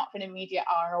something not for an immediate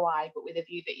ROI, but with a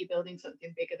view that you're building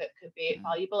something bigger that could be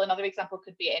valuable. Another example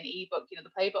could be an ebook.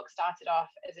 The playbook started off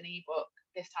as an ebook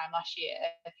this time last year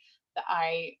that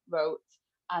I wrote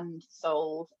and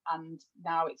sold, and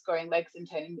now it's growing legs and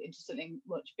turning into something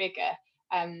much bigger.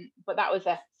 But that was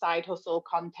a side hustle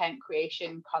content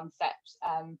creation concept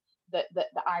that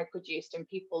I produced, and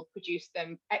people produced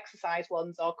them, exercise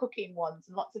ones or cooking ones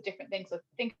and lots of different things. So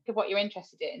think of what you're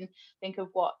interested in, think of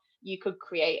what you could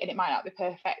create, and it might not be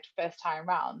perfect first time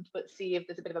round, but see if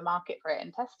there's a bit of a market for it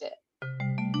and test it.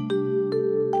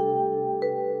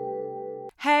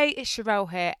 Hey, it's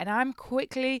Sharelle here, and I'm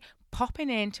quickly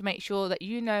popping in to make sure that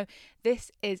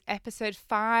this is episode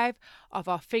 5 of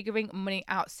our Figuring Money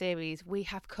Out series. We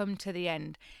have come to the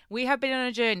end. We have been on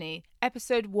a journey.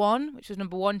 Episode 1, which was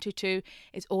number 122,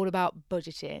 is all about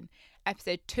budgeting.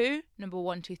 Episode 2, number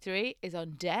 123, is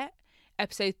on debt.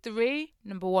 Episode 3,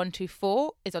 number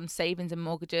 124, is on savings and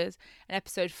mortgages. And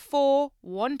episode 4,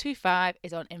 125,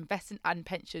 is on investing and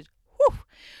pensions. Whew.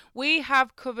 We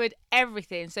have covered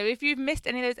everything. So if you've missed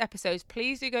any of those episodes,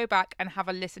 please do go back and have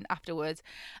a listen afterwards.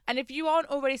 And if you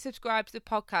aren't already subscribed to the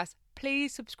podcast,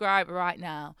 please subscribe right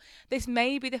now. This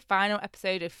may be the final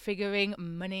episode of Figuring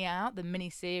Money Out, the mini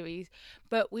series,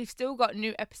 but we've still got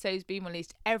new episodes being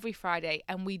released every Friday,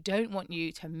 and we don't want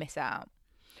you to miss out.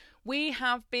 We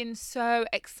have been so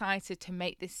excited to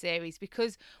make this series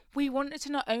because we wanted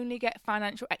to not only get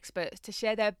financial experts to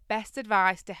share their best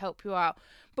advice to help you out,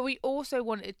 but we also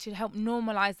wanted to help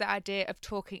normalise the idea of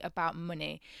talking about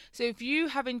money. So if you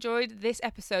have enjoyed this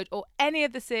episode or any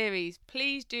of the series,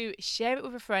 please do share it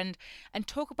with a friend and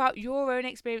talk about your own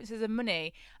experiences of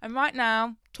money. And right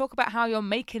now, talk about how you're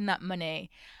making that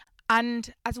money.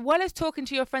 And as well as talking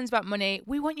to your friends about money,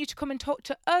 we want you to come and talk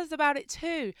to us about it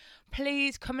too.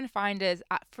 Please come and find us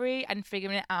at Free and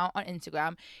Figuring It Out on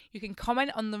Instagram. You can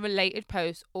comment on the related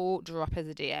posts or drop us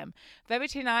a DM.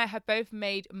 Verity and I have both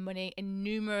made money in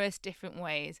numerous different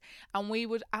ways, and we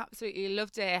would absolutely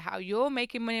love to hear how you're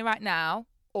making money right now,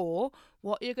 or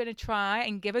what you're going to try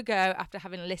and give a go after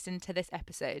having listened to this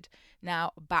episode.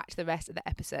 Now, back to the rest of the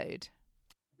episode.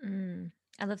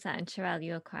 I love that. And Sherelle,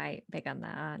 you're quite big on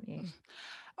that, aren't you?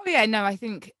 Oh yeah, no, I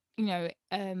think, I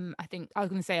think I was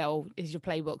going to say, is your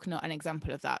playbook not an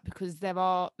example of that? Because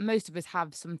most of us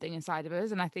have something inside of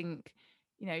us. And I think,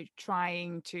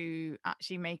 trying to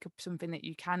actually make up something that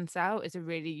you can sell is a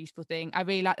really useful thing. I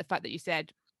really like the fact that you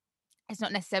said it's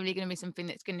not necessarily going to be something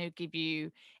that's going to give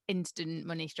you instant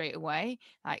money straight away.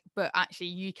 But actually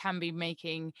you can be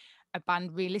making a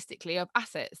band realistically of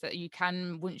assets that you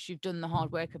can, once you've done the hard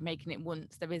work of making it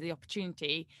once, there is the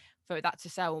opportunity for that to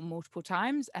sell multiple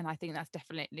times. And I think that's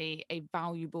definitely a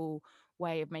valuable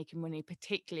way of making money,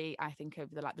 particularly I think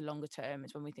over the longer term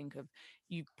is when we think of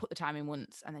you put the time in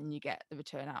once and then you get the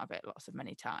return out of it lots of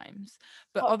many times.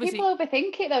 But obviously people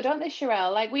overthink it though, don't they,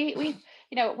 Sherelle? Like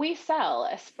we sell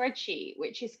a spreadsheet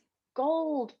which is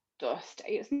gold dust.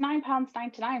 It's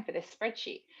 £9.99 for this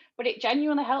spreadsheet, but it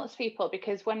genuinely helps people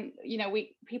because when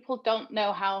people don't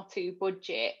know how to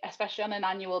budget, especially on an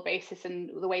annual basis,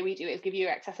 and the way we do it is give you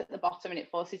excess at the bottom and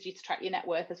it forces you to track your net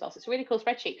worth as well. So it's a really cool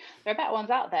spreadsheet. There are better ones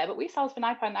out there, but we sell for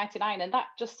 £9.99 and that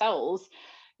just sells,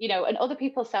 and other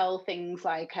people sell things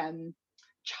like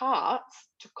charts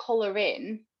to color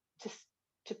in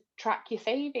to track your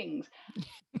savings.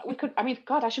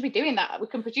 God, I should be doing that. We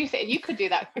can produce it and you could do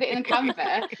that, put it in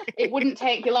Canva. It wouldn't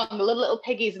take you long. The little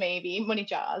piggies, maybe money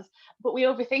jars, but we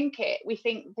overthink it. We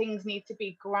think things need to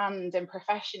be grand and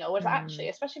professional, whereas actually,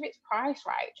 especially if it's priced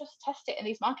right, just test it in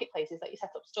these marketplaces that you set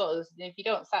up stores. And if you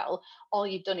don't sell, all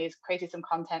you've done is created some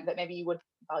content that maybe you would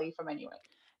value from anyway.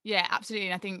 Yeah, absolutely.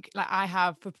 And I think I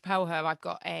have for Propel Her, I've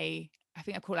got I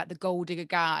think I call it the Gold Digger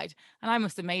Guide, and I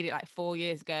must have made it 4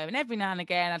 years ago. And every now and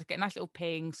again, I'd get a nice little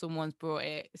ping. Someone's brought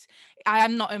it. I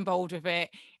am not involved with it.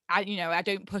 I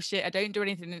don't push it. I don't do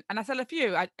anything. And I sell a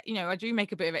few. I do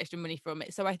make a bit of extra money from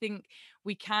it. So I think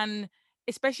we can,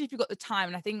 especially if you've got the time.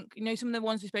 And I think, some of the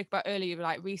ones we spoke about earlier,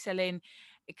 like reselling,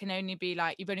 it can only be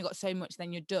you've only got so much,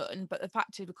 then you're done. But the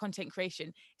fact of the content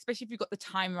creation, especially if you've got the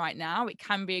time right now, it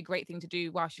can be a great thing to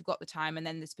do whilst you've got the time, and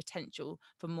then there's potential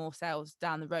for more sales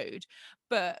down the road.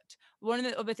 But one of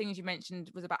the other things you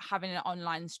mentioned was about having an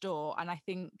online store, and I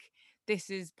think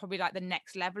this is probably the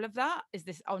next level of that is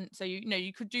this on. So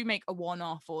you could make a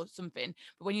one-off or something,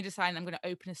 but when you decide I'm going to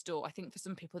open a store, I think for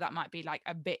some people that might be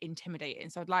a bit intimidating.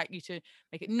 So I'd like you to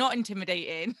make it not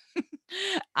intimidating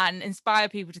and inspire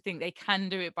people to think they can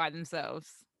do it by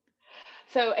themselves.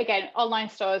 So again, online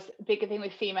stores, bigger thing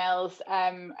with females,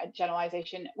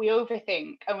 generalization, we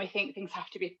overthink and we think things have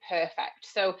to be perfect.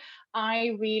 So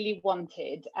I really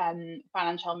wanted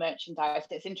financial merchandise.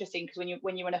 It's interesting because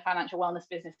when you run a financial wellness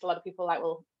business, a lot of people are like,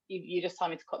 well, you just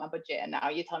told me to cut my budget and now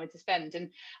you tell me to spend.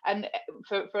 And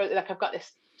for I've got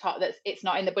this top it's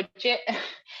not in the budget.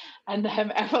 And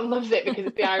everyone loves it because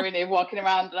it's the irony of walking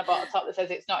around and I bought a top that says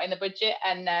it's not in the budget.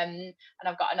 And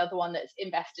I've got another one that's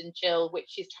invest and chill,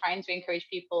 which is trying to encourage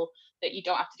people that you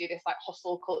don't have to do this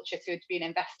hustle culture to be an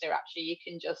investor. Actually, you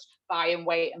can just buy and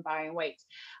wait and buy and wait.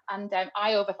 And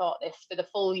I overthought this for the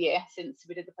full year since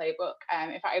we did the playbook.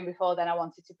 In fact, before then, I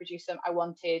wanted to produce them. I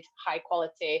wanted high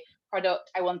quality product.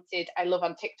 I love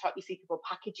on TikTok, you see people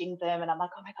packaging them, and I'm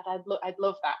like, oh my God, I'd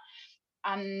love that.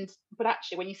 But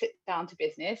actually, when you sit down to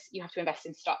business, you have to invest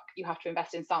in stock, you have to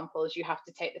invest in samples, you have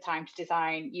to take the time to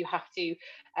design, you have to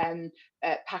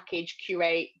package,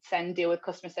 curate, deal with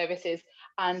customer services.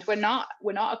 And we're not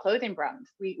a clothing brand.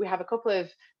 We have a couple of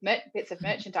bits of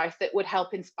merchandise that would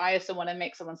help inspire someone and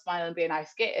make someone smile and be a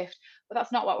nice gift, but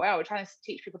that's not what we are. We're trying to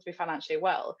teach people to be financially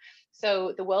well.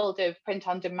 So the world of print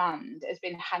on demand has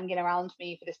been hanging around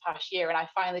me for this past year, and I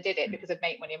finally did it because of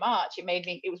Make Money March.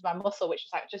 It was my muscle, which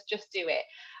was like, just do it.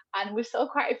 And we've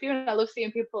sold quite a few, and I love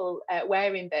seeing people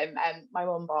wearing them. And my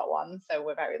mum bought one, so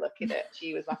we're very lucky that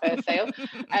she was my first sale.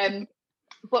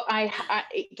 But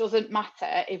it doesn't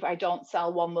matter if I don't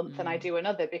sell one month and I do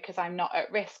another, because I'm not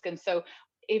at risk. And so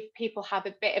if people have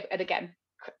a bit of, and again,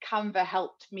 Canva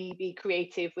helped me be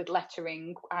creative with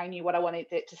lettering. I knew what I wanted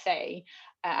it to say,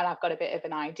 and I've got a bit of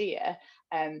an idea.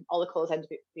 All the colours ended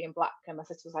up being black, and my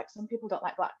sister was like, some people don't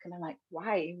like black, and I'm like,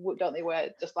 why don't they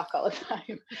wear just black all the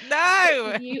time?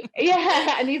 No.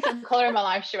 Yeah, I need some colour in my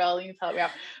life, Sherelle. You need to help me out.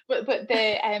 But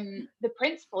the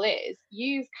principle is,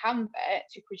 use Canva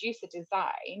to produce a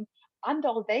design. And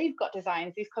all they've got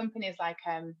designs, these companies like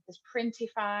there's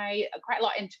Printify, quite a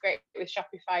lot integrate with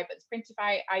Shopify, but there's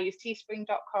Printify, I use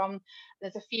teespring.com,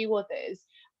 there's a few others,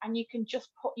 and you can just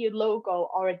put your logo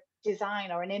or a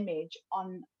design or an image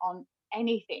on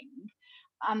anything,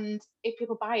 and if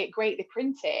people buy it, great, they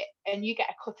print it and you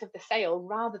get a cut of the sale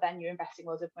rather than you investing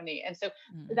loads of money. And so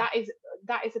that is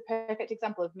a perfect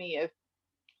example of me of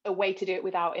a way to do it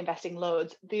without investing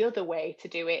loads. The other way to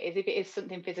do it is, if it is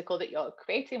something physical that you're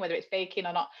creating, whether it's baking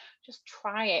or not, just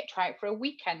try it for a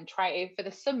weekend, try it for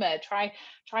the summer, try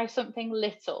something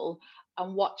little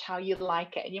and watch how you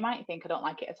like it. And you might think, I don't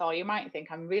like it at all. You might think,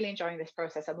 I'm really enjoying this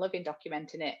process, I'm loving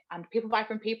documenting it. And people buy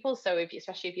from people, so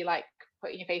especially if you like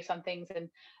putting your face on things,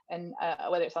 and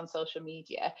whether it's on social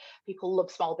media, people love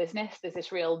small business. There's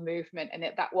this real movement, and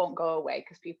that won't go away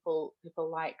because people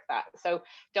like that. So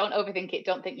don't overthink it.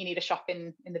 Don't think you need a shop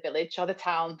in the village or the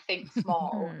town. Think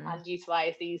small and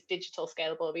utilize these digital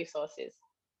scalable resources.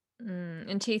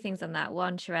 And two things on that.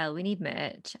 One, Sherelle, we need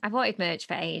merch. I've wanted merch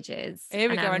for ages. Here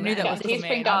we go. I knew that was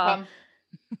coming.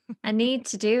 I need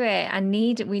to do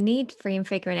it. We need free and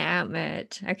figuring it out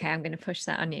merch. Okay, I'm going to push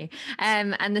that on you.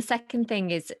 And the second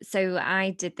thing is, so I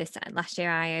did this last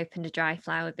year. I opened a dry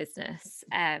flower business.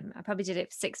 I probably did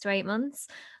it for 6 to 8 months.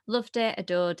 Loved it,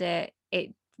 adored it.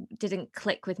 It didn't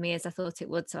click with me as I thought it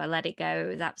would, so I let it go.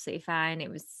 It was absolutely fine.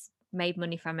 It was made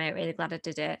money from it, really glad I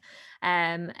did it.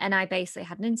 And I basically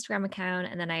had an Instagram account,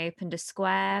 and then I opened a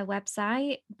Square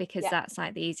website because that's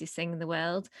like the easiest thing in the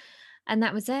world. And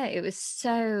that was it. It was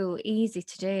so easy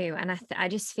to do. And I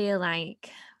just feel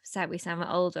like, we sound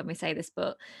old when we say this,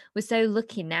 but we're so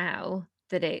lucky now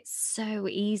that it's so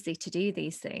easy to do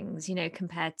these things,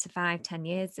 compared to 5-10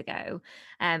 years ago,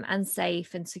 and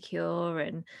safe and secure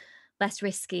and less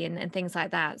risky and things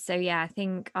like that. So yeah, I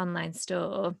think online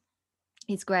store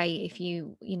is great if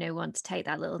you want to take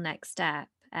that little next step.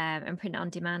 And print on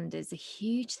demand is a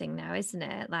huge thing now, isn't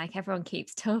it? Like, everyone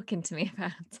keeps talking to me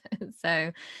about it.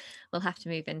 So we'll have to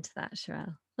move into that,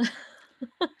 Sherelle.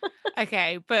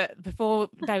 Okay, but before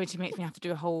David makes me have to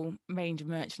do a whole range of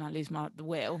merch and I lose the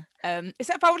will.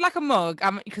 Except if I would like a mug,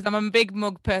 because I'm a big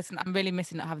mug person. I'm really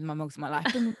missing not having my mugs in my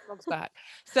life. Bring the mugs back.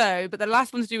 So, but the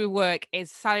last one to do with work is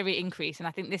salary increase, and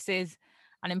I think this is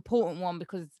an important one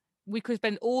because we could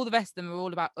spend all the rest of them are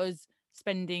all about us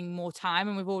spending more time,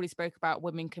 and we've already spoke about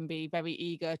women can be very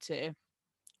eager to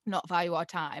not value our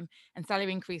time, and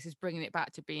salary increase is bringing it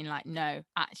back to being like, no,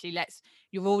 actually,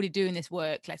 you're already doing this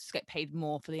work, let's just get paid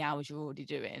more for the hours you're already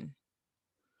doing.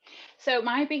 So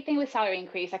my big thing with salary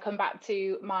increase, I come back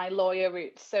to my lawyer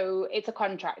roots. So it's a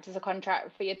contract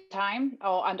for your time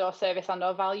or service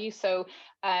or value. So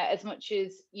as much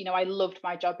as, I loved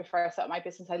my job before I started my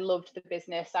business, I loved the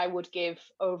business, I would give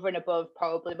over and above,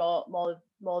 probably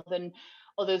more than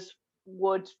others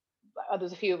would.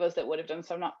 There's a few of us that would have done,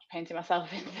 so I'm not painting myself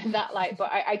in that light,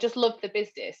 but I just loved the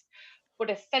business. But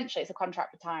essentially it's a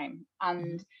contract for time,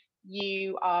 and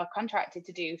you are contracted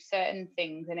to do certain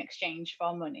things in exchange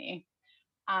for money,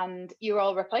 and you're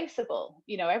all replaceable.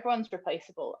 Everyone's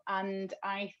replaceable. And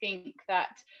I think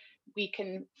that we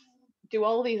can do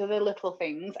all these other little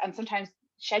things, and sometimes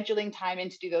scheduling time in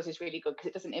to do those is really good because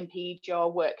it doesn't impede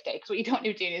your work day, because what you don't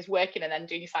need doing is working and then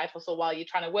doing your side hustle while you're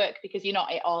trying to work, because you're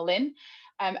not all in.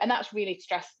 And that's really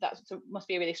must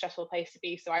be a really stressful place to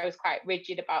be. So I was quite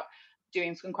rigid about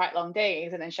doing some quite long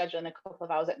days and then scheduling a couple of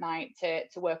hours at night to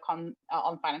work on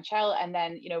financial, and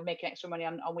then making extra money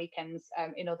on weekends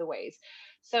in other ways.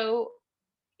 So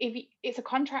if it's a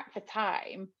contract for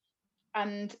time,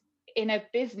 and in a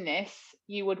business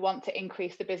you would want to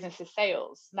increase the business's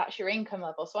sales, that's your income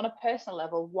level. So on a personal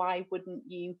level, why wouldn't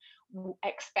you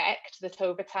expect that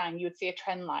over time you would see a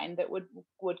trend line that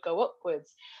would go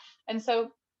upwards? And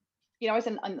so I was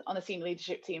on the senior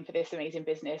leadership team for this amazing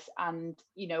business, and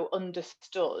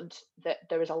understood that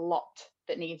there is a lot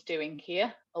that needs doing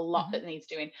here, a lot that needs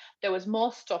doing. There was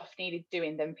more stuff needed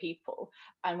doing than people.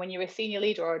 And when you're a senior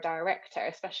leader or a director,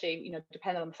 especially,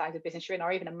 depending on the size of business you're in,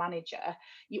 or even a manager,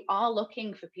 you are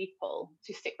looking for people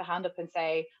to stick the hand up and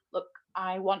say, look,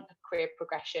 I want career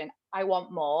progression. I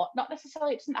want more. Not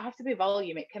necessarily, it doesn't have to be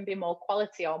volume. It can be more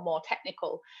quality or more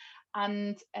technical,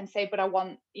 and say, but I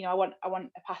want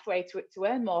a pathway to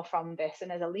earn more from this.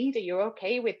 And as a leader, you're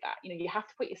okay with that. You have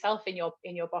to put yourself in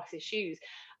your boss's shoes.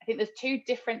 I think there's two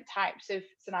different types of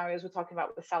scenarios we're talking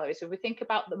about with salary. So if we think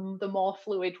about the more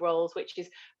fluid roles, which is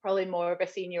probably more of a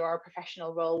senior or a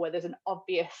professional role where there's an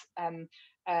obvious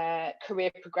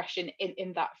career progression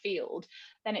in that field,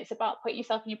 then it's about putting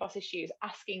yourself in your boss's shoes,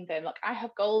 asking them, look, I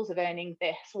have goals of earning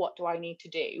this, what do I need to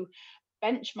do?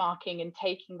 Benchmarking and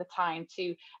taking the time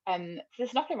to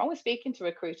there's nothing wrong with speaking to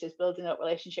recruiters, building up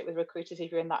relationship with recruiters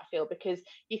if you're in that field, because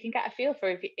you can get a feel for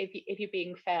if you're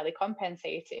being fairly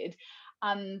compensated.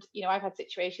 And I've had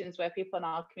situations where people in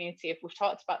our community, if we've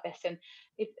talked about this, and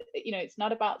if it's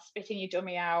not about spitting your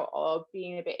dummy out or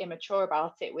being a bit immature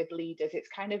about it with leaders, it's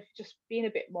kind of just being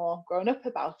a bit more grown up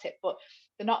about it. But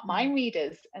they're not mind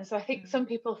readers, and so I think some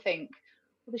people think,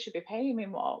 well, they should be paying me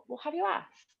more. Well, have you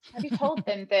asked? Have you told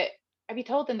them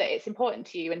that it's important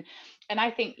to you? And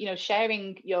I think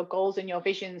sharing your goals and your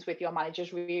visions with your manager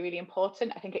is really, really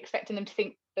important. I think expecting them to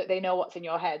think that they know what's in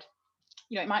your head.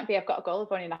 It might be, I've got a goal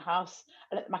of owning a house,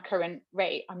 and at my current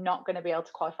rate I'm not going to be able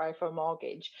to qualify for a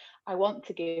mortgage. I want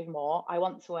to give more, I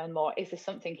want to earn more. Is there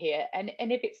something here? And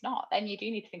if it's not, then you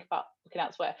do need to think about looking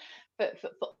elsewhere. But for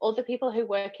other people who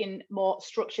work in more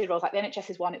structured roles, like the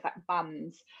NHS is one, it's like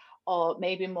bands, or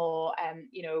maybe more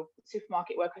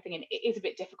supermarket work, I think, and it is a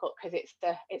bit difficult because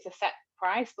it's a set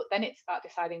price, but then it's about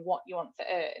deciding what you want to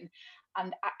earn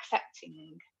and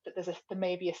accepting that there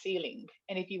may be a ceiling,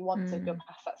 and if you want to go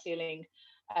past that ceiling,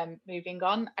 moving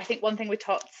on. I think one thing we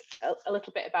talked a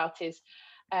little bit about is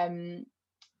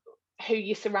who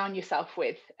you surround yourself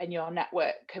with, and your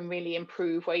network can really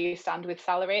improve where you stand with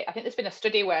salary. I think there's been a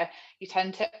study where you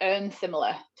tend to earn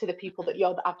similar to the people that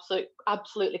you're the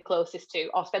absolutely closest to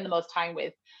or spend the most time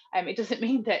with. It doesn't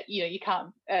mean that you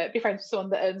can't be friends with someone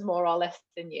that earns more or less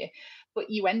than you,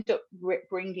 but you end up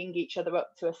bringing each other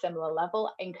up to a similar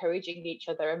level, encouraging each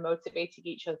other and motivating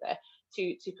each other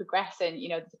to progress. And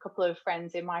there's a couple of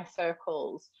friends in my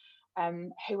circles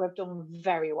who have done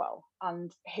very well,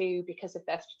 and who, because of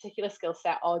their particular skill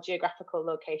set or geographical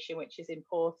location, which is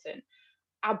important,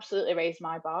 absolutely raised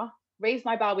my bar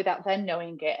without them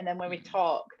knowing it. And then when we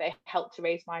talk, they help to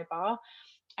raise my bar.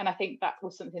 And I think that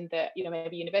was something that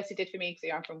maybe university did for me,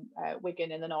 because I'm from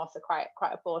Wigan in the north, so quite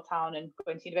a poor town, and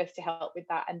going to university helped with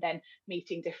that. And then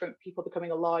meeting different people,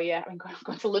 becoming a lawyer. I mean,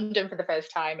 going to London for the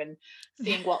first time and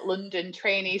seeing what London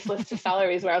trainee solicitor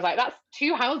salaries were. I was like, that's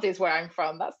 2 houses where I'm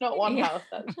from. That's not one house,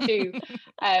 that's 2.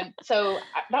 So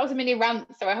that was a mini rant.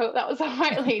 So I hope that was all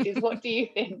right, ladies. What do you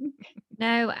think?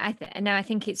 No, I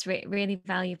think it's really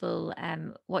valuable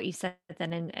what you said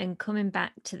then, and coming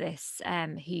back to this,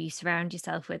 who you surround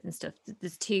yourself with and stuff.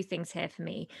 There's 2 things here for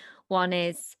me. One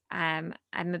is I'm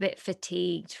a bit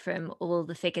fatigued from all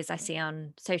the figures I see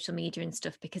on social media and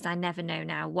stuff, because I never know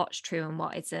now what's true and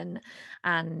what isn't,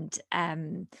 and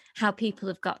how people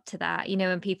have got to that.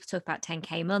 When people talk about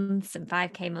 10k months and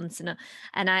 5k months, and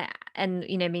me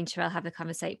and Sherelle have the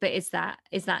conversation, but is that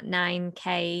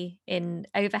 9k in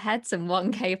overheads and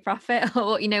 1k profit,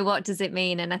 or what does it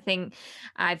mean? And I think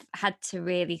I've had to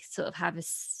really sort of have a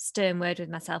stern word with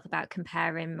myself about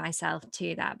comparing myself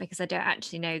to that, because I don't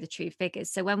actually know the true figures.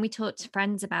 So when we talk to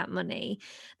friends about money,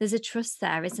 there's a trust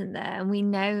there, isn't there? And we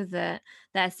know that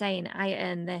they're saying, I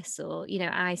earn this, or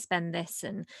I spend this,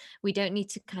 and we don't need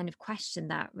to kind of question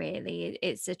that. Really,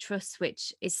 it's a trust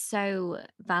which is so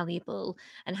valuable,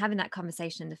 and having that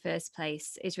conversation in the first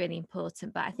place is really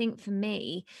important. But I think for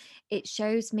me, it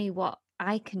shows me what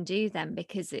I can do then,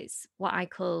 because it's what I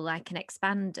call like an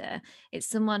expander. It's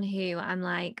someone who I'm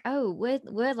like, oh,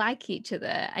 we're like each other,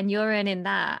 and you're earning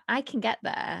that, I can get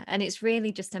there. And it's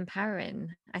really just empowering,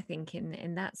 I think,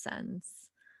 in that sense.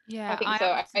 Yeah, I think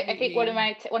so. I think one of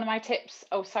my tips.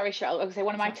 Oh, sorry, Cheryl. I was say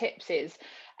one of my tips is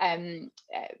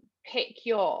pick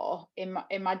your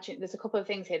imagine. There's a couple of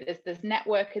things here. There's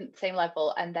network at the same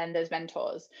level, and then there's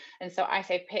mentors. And so I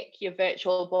say pick your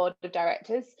virtual board of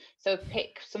directors. So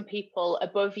pick some people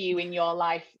above you in your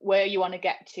life where you want to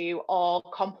get to, or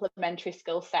complementary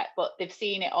skill set, but they've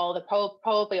seen it all. They're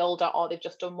probably older, or they've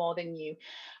just done more than you.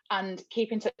 and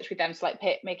keep in touch with them. So like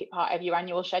make it part of your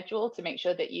annual schedule to make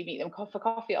sure that you meet them for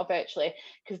coffee or virtually,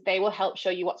 because they will help show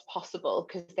you what's possible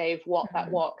because they've walked that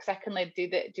walk. Secondly,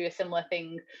 do a similar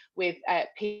thing with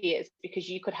peers, because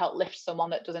you could help lift someone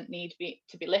that doesn't need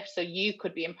to be lifted. So you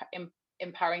could be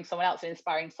empowering someone else and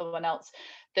inspiring someone else,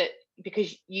 that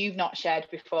because you've not shared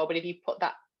before, but if you put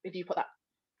that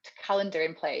calendar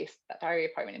in place, that diary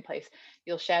appointment in place,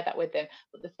 you'll share that with them.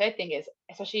 But the third thing is,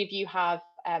 especially if you have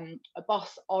a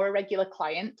boss or a regular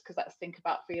client, because let's think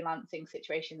about freelancing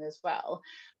situation as well,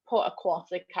 put a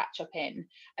quarterly catch up in.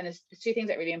 And there's two things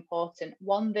that are really important.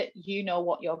 One, that you know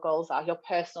what your goals are, your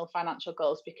personal financial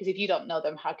goals, because if you don't know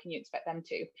them, how can you expect them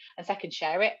to? And second,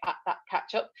 share it at that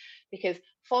catch up, because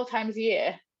 4 times a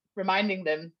year, reminding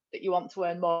them that you want to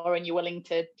earn more and you're willing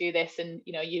to do this, and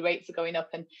your rates are going up,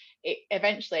 and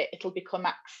eventually it'll become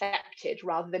accepted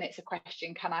rather than it's a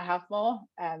question, can I have more?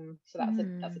 So that's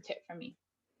a tip from me.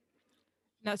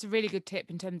 That's a really good tip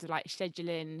in terms of like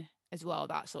scheduling as well,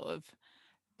 that sort of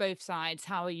both sides.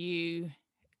 How are you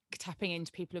tapping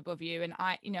into people above you? And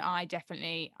I'm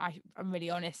really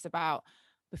honest about,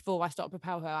 before I started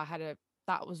Propel Her,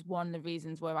 that was one of the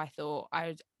reasons where I thought,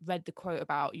 I read the quote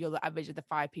about you're the average of the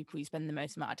 5 people you spend the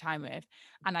most amount of time with,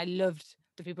 and I loved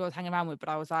the people I was hanging around with, but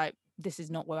I was like, this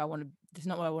is not where I want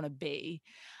to be.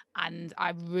 And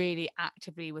I really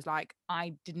actively was like,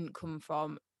 I didn't come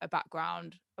from a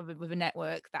background with a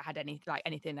network that had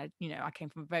anything. I came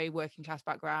from a very working class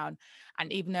background,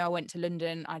 and even though I went to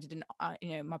London, I didn't.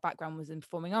 My background was in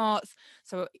performing arts,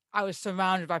 so I was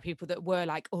surrounded by people that were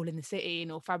like all in the city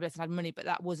and all fabulous and had money, but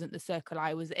that wasn't the circle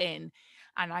I was in.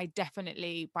 And I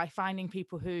definitely, by finding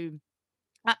people who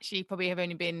actually probably have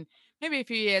only been maybe a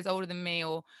few years older than me,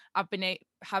 or have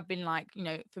been like,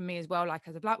 for me as well, like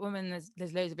as a Black woman,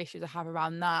 there's loads of issues I have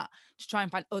around that, to try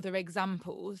and find other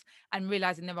examples and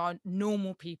realizing there are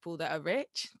normal people that are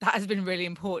rich. That has been really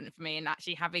important for me, and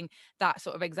actually having that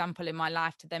sort of example in my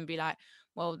life to then be like,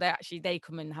 well, they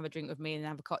come and have a drink with me and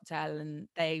have a cocktail, and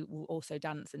they will also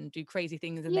dance and do crazy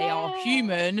things, and they are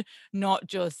human, not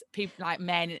just people like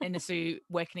men in a suit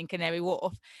working in Canary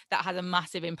Wharf. That has a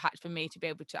massive impact for me, to be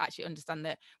able to actually understand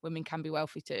that women can be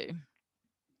wealthy too.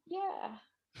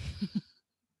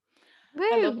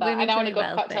 I love that. And I want to go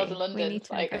for cocktails in London.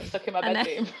 Like, I'm stuck in my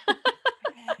bedroom.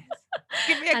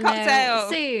 Give me a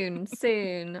cocktail.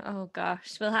 Soon. Oh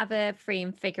gosh, we'll have a free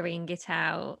and figuring it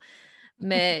out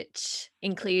merch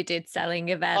included selling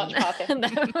event.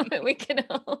 We can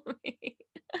all meet.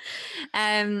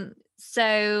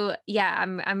 So yeah,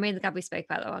 I'm really glad we spoke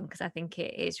about that one, because I think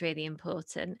it is really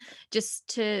important. Just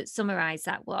to summarize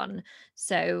that one,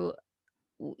 so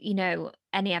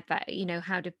any advert,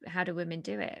 how do women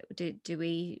do it? Do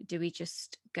we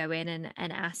just go in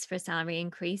and ask for a salary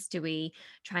increase? Do we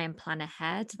try and plan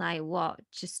ahead? Like what?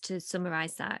 Just to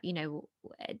summarize that,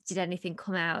 did anything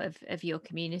come out of your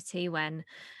community when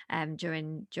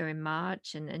during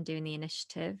March and doing the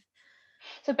initiative?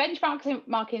 So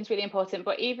benchmarking is really important,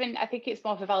 but even I think it's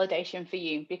more of a validation for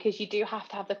you, because you do have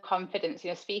to have the confidence,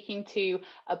 speaking to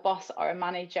a boss or a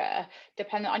manager,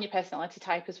 depending on your personality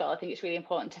type as well. I think it's really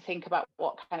important to think about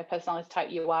what kind of personality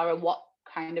type you are and what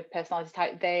kind of personality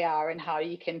type they are, and how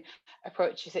you can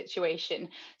approach your situation.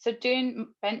 So doing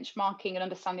benchmarking and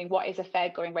understanding what is a fair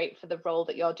going rate for the role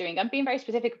that you're doing, and being very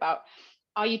specific about,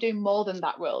 are you doing more than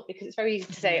that role? Because it's very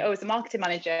easy to say, oh, as a marketing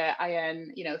manager, I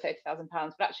earn, £30,000,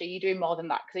 but actually you're doing more than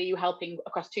that, because are you helping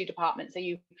across 2 departments? Are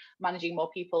you managing more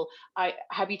people?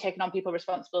 Have you taken on people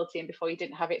responsibility and before you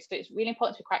didn't have it? So it's really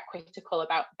important to be quite critical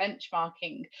about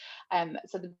benchmarking.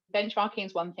 So the benchmarking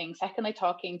is one thing. Secondly,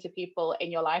 talking to people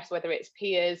in your life, so whether it's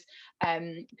peers,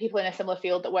 people in a similar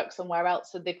field that work somewhere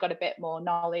else, so they've got a bit more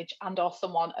knowledge, and or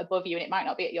someone above you, and it might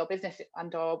not be at your business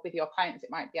and or with your clients,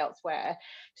 it might be elsewhere.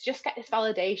 So just get this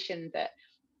validation that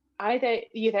either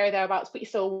you're there or thereabouts, but you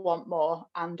still want more,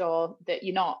 and or that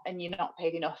you're not, and you're not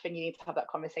paid enough, and you need to have that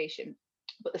conversation.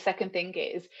 But the second thing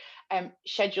is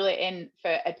schedule it in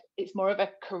for it's more of a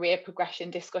career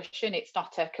progression discussion. It's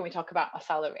not a, can we talk about my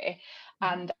salary?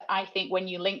 And I think when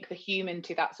you link the human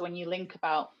to that, so when you link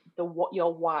about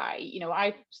your why,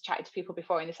 I've chatted to people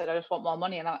before and they said, I just want more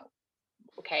money. And I'm like,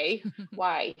 okay,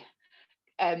 why?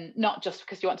 Not just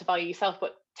because you want to value yourself,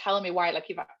 but tell me why. Like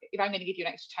if I'm going to give you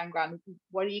an extra 10 grand,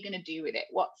 what are you going to do with it?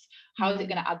 How is it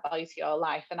going to add value to your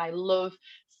life? And I love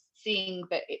seeing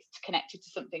that it's connected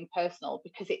to something personal,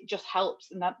 because it just helps.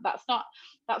 And that's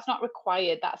not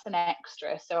required, that's an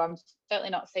extra. So I'm certainly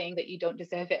not saying that you don't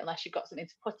deserve it unless you've got something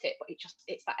to put it, but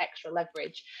it's that extra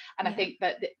leverage. And I think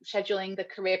that scheduling the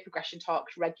career progression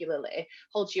talks regularly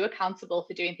holds you accountable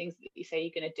for doing things that you say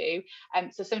you're going to do.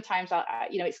 So sometimes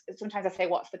sometimes I say,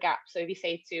 what's the gap? So if you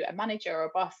say to a manager or a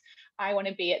boss, I want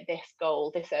to be at this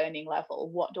goal, this earning level,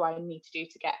 what do I need to do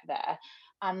to get there?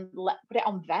 And put it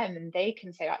on them, and they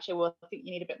can say, actually, well, I think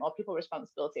you need a bit more people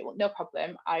responsibility. Well, no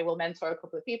problem, I will mentor a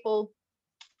couple of people.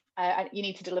 You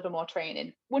need to deliver more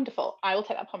training. Wonderful. I will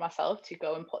take that upon myself to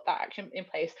go and put that action in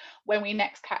place. When we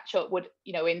next catch up,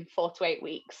 in 4 to 8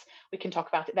 weeks, we can talk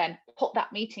about it then. Put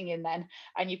that meeting in then,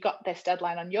 and you've got this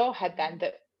deadline on your head then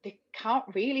that they can't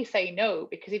really say no,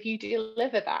 because if you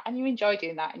deliver that and you enjoy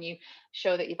doing that and you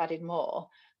show that you've added more,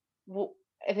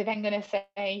 are they then going to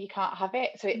say you can't have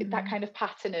it? So that kind of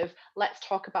pattern of, let's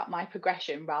talk about my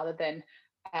progression rather than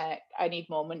I need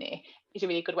more money, is a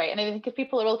really good way. And I think if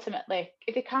people are ultimately,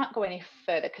 if they can't go any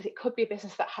further, because it could be a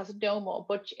business that has no more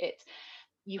budget,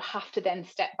 you have to then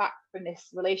step back from this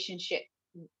relationship,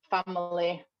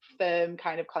 family, firm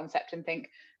kind of concept and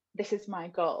think, this is my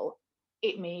goal.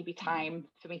 It may be time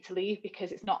for me to leave,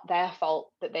 because it's not their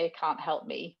fault that they can't help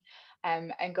me,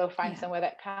 and go find somewhere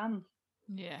that can.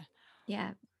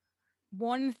 Yeah.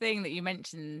 One thing that you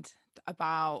mentioned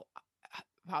about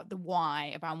the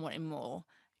why, about wanting more,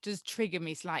 does trigger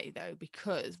me slightly though,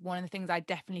 because one of the things I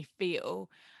definitely feel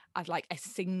as like a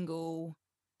single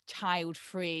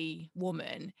child-free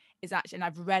woman is actually, and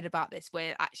I've read about this,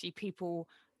 where actually people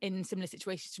in similar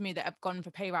situations to me that have gone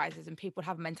for pay rises, and people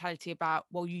have a mentality about,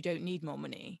 well, you don't need more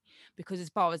money, because as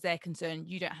far as they're concerned,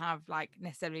 you don't have like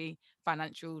necessarily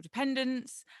financial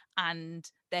dependence, and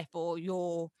therefore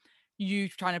you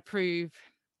trying to prove,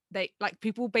 they like,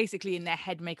 people basically in their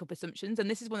head make up assumptions. And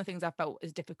this is one of the things I felt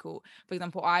is difficult. For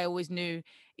example, I always knew,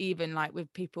 even like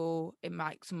with people in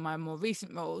like some of my more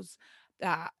recent roles,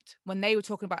 that when they were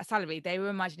talking about a salary, they were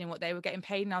imagining what they were getting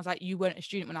paid. And I was like, you weren't a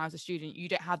student when I was a student. You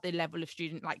don't have the level of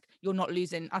student, like you're not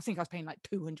losing. I think I was paying like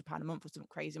 £200 a month or something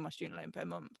crazy in my student loan per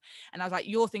month. And I was like,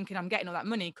 you're thinking I'm getting all that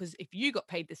money because if you got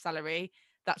paid this salary,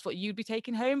 that's what you'd be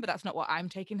taking home, but that's not what I'm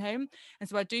taking home. And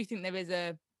so I do think there is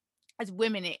as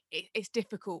women, it's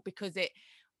difficult, because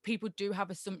people do have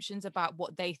assumptions about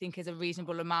what they think is a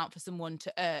reasonable amount for someone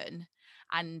to earn,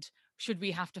 and should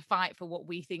we have to fight for what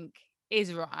we think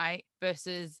is right,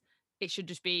 versus it should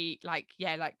just be like,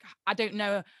 like, I don't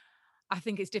know. I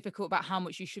think it's difficult about how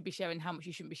much you should be sharing, how much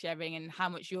you shouldn't be sharing, and how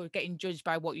much you're getting judged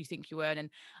by what you think you earn. And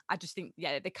I just think,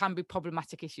 there can be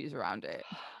problematic issues around it.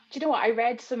 Do you know what? I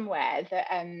read somewhere that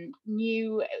when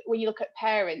you look at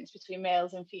parents between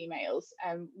males and females,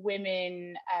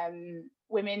 women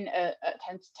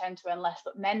tend to earn less,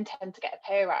 but men tend to get a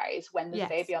pay rise when there's a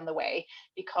baby on the way,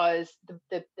 because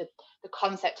the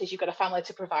concept is you've got a family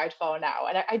to provide for now.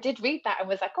 And I did read that and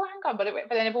was like, oh, hang on, but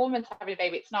then if a woman's having a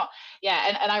baby, it's not.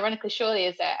 And ironically, surely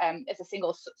as a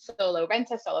single solo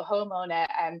renter, solo homeowner,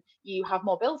 you have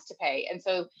more bills to pay, and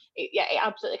so it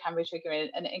absolutely can be triggering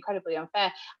and incredibly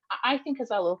unfair. I think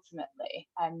as well, ultimately,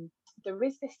 there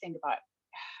is this thing about,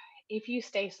 if you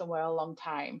stay somewhere a long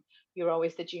time, you're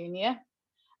always the junior.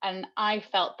 And I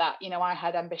felt that, I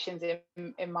had ambitions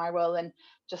in my role, and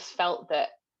just felt that,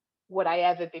 would I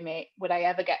ever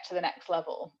get to the next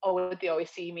level, or would they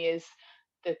always see me as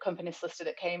the company solicitor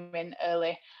that came in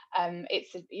early?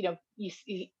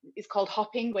 It's called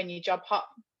hopping when you job hop.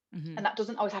 Mm-hmm. And that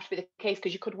doesn't always have to be the case,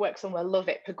 because you could work somewhere, love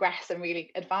it, progress and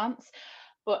really advance.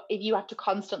 But if you have to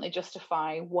constantly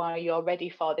justify why you're ready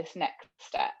for this next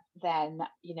step, then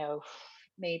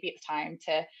maybe it's time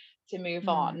to move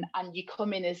on, and you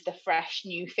come in as the fresh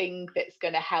new thing that's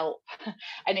going to help.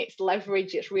 And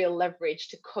it's real leverage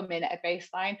to come in at a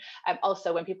baseline.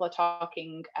 Also, when people are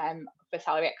talking for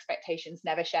salary expectations,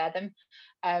 never share them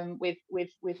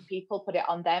with people. Put it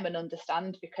on them and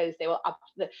understand, because they will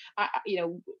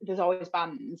there's always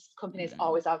bands. Companies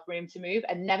always have room to move,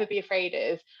 and never be afraid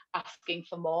of asking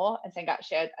for more and saying,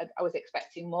 actually, I was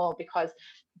expecting more, because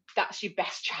that's your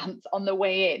best chance on the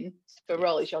way in to a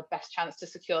role. Is your best chance to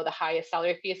secure the highest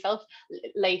salary for yourself.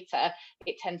 Later,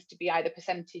 it tends to be either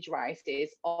percentage rises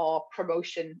or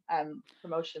promotion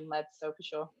led. So for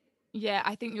sure. Yeah,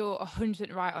 I think you're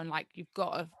 100% right on, like, you've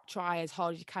got to try as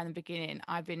hard as you can in the beginning.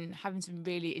 I've been having some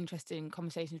really interesting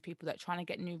conversations with people that are trying to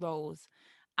get new roles,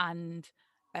 and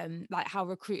like how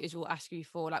recruiters will ask you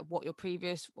for like what your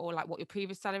previous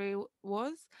salary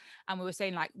was. And we were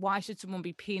saying, like, why should someone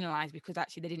be penalized because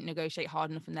actually they didn't negotiate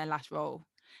hard enough in their last role?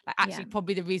 Like actually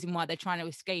probably the reason why they're trying to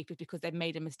escape is because they've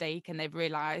made a mistake and they've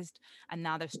realized, and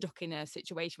now they're stuck in a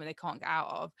situation where they can't get out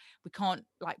of. We can't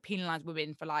like penalize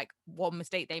women for like one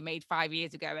mistake they made 5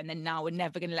 years ago and then now we're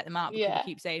never going to let them out because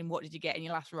we keep saying, what did you get in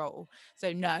your last role?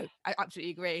 So no, I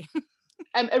absolutely agree.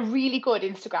 A really good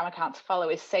Instagram account to follow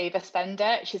is Save a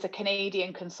Spender. She's a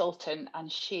Canadian consultant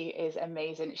and she is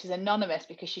amazing. She's anonymous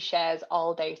because she shares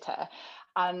all data,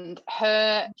 and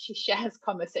she shares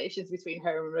conversations between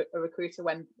her and a recruiter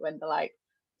when they're like,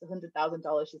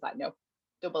 $100,000. She's like, no,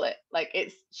 double it. Like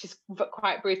she's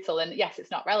quite brutal, and yes,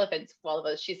 it's not relevant to all of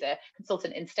us. She's a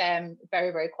consultant in STEM,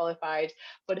 very, very qualified,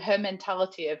 but her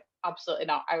mentality of absolutely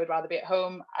not, I would rather be at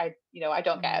home. I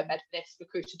don't get out of bed for this.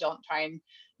 Recruiter, don't try and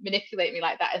manipulate me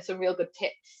like that. And some real good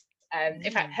tips.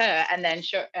 In fact, her and then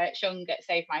Shung at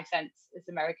Save My Sense is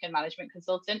American management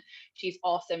consultant. She's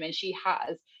awesome, and she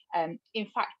has, in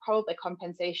fact, probably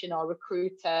compensation or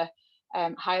recruiter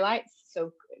highlights.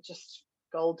 So just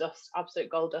gold dust, absolute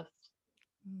gold dust.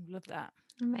 Love that.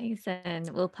 Amazing.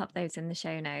 We'll pop those in the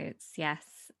show notes. Yes.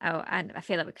 Oh, and I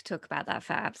feel like we could talk about that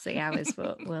for absolutely hours,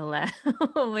 but we'll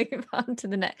move on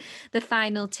to the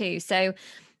final two. So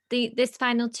this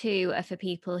final two are for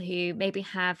people who maybe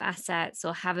have assets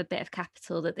or have a bit of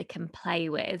capital that they can play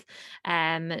with.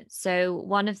 So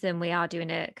one of them we are doing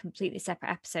a completely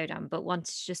separate episode on, but want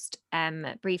to just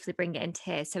briefly bring it into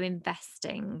here. So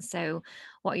investing. So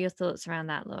what are your thoughts around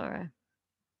that, Laura?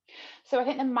 So I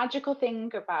think the magical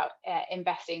thing about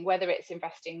investing, whether it's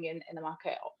investing in the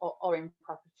market or in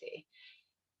property,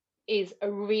 is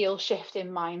a real shift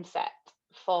in mindset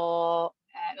for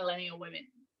millennial women,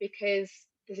 because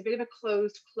there's a bit of a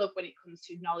closed club when it comes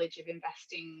to knowledge of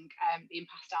investing being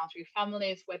passed down through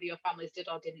families, whether your families did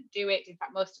or didn't do it. In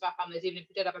fact, most of our families, even if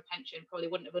we did have a pension, probably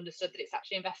wouldn't have understood that it's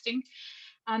actually investing.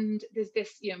 And there's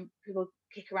this, people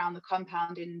kick around the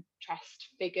compound interest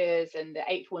figures and the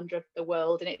eighth wonder of the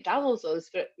world, and it dazzles us,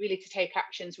 but really to take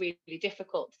action is really, really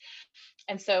difficult.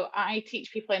 And so I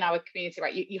teach people in our community,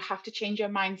 right, you have to change your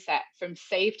mindset from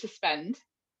save to spend,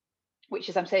 which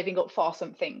is I'm saving up for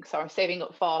something. So I'm saving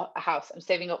up for a house, I'm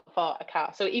saving up for a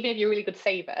car. So even if you're a really good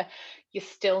saver, you're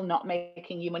still not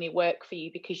making your money work for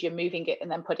you, because you're moving it and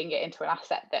then putting it into an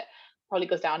asset that probably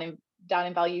goes down in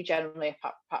value generally,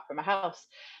 apart from a house.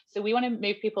 So we want to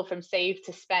move people from save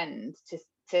to spend to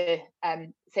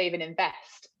save and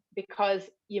invest, because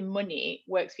your money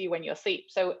works for you when you're asleep.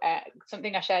 So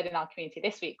something I shared in our community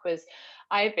this week was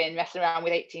I've been messing around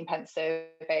with 18 pence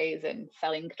surveys and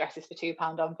selling dresses for £2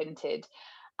 on Vinted.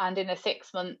 And in the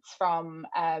 6 months from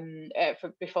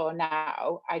before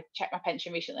now, I checked my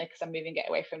pension recently because I'm moving it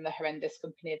away from the horrendous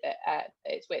company that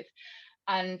it's with.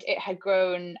 And it had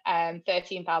grown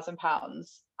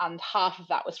 £13,000, and half of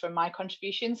that was from my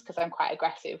contributions, because I'm quite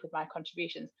aggressive with my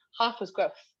contributions. Half was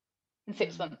growth in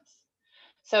 6 months.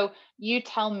 So you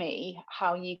tell me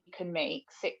how you can make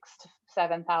 £6,000 to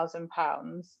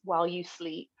 £7,000 while you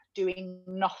sleep, doing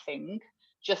nothing,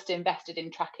 just invested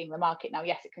in tracking the market. Now,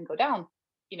 yes, it can go down,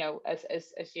 as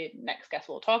your next guest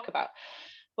will talk about.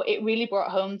 But it really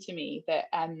brought home to me that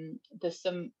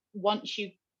once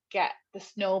you get the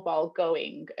snowball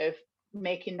going of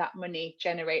making that money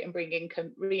generate and bring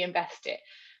income, reinvest it,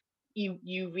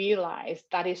 you realize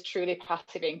that is truly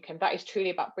passive income. That is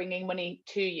truly about bringing money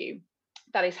to you.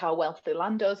 That is how wealthy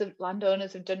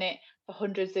landowners have done it for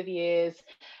hundreds of years.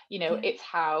 It's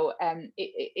how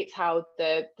it's how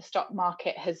the stock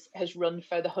market has run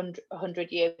for the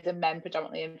 100 years, and men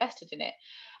predominantly invested in it.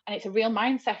 And it's a real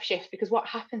mindset shift, because what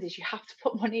happens is you have to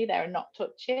put money there and not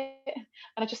touch it.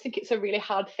 And I just think it's a really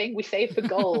hard thing. We save for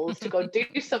goals to go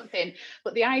do something,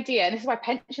 but the idea, and this is why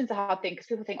pensions are a hard thing, because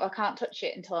people think, well, I can't touch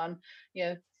it until I'm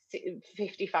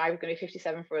 55, going to be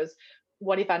 57 for us.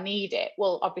 What if I need it?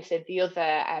 Well, obviously the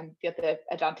other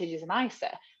advantage is an ISA,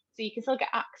 so you can still get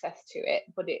access to it,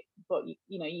 but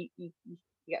you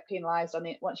get penalised on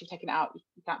it once you've taken it out.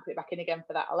 You can't put it back in again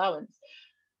for that allowance.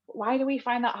 But why do we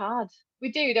find that hard?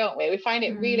 We do, don't we? We find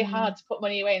it really hard to put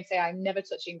money away and say, I'm never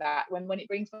touching that. When it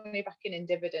brings money back in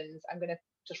dividends, I'm going to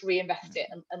just reinvest it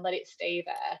and let it stay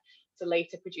there to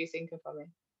later produce income for me.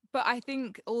 But I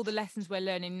think all the lessons we're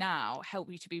learning now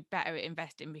help you to be better at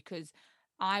investing, because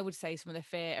I would say some of the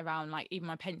fear around, like, even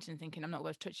my pension, thinking I'm not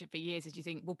going to touch it for years, is you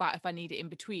think, well, but if I need it in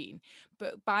between.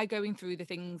 But by going through the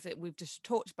things that we've just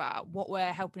talked about, what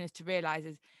we're helping us to realize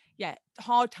is, yeah,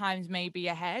 hard times may be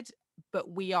ahead, but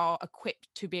we are equipped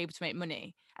to be able to make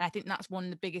money. And I think that's one of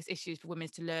the biggest issues for women,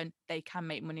 is to learn they can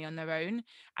make money on their own.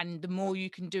 And the more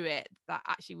you can do it, that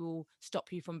actually will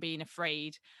stop you from being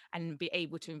afraid and be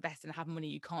able to invest and have money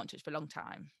you can't touch for a long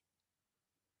time.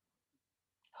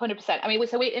 100%. I mean,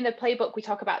 so in the playbook, we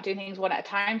talk about doing things one at a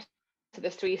time. So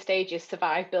there's 3 stages: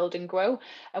 survive, build and grow.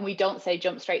 And we don't say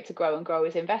jump straight to grow, and grow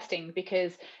is investing,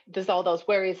 because there's all those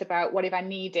worries about, what if I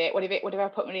need it? What if I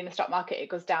put money in the stock market, it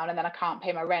goes down and then I can't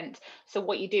pay my rent? So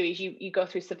what you do is you go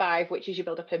through survive, which is you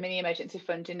build up a mini emergency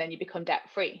fund, and then you become debt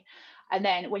free. And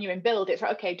then when you're in build, it's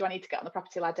right, okay, do I need to get on the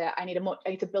property ladder? I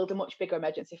need to build a much bigger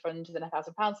emergency fund than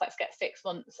 £1,000. Let's get 6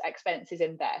 months expenses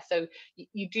in there. So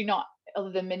you do not,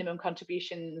 other than minimum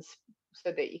contributions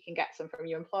so that you can get some from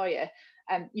your employer,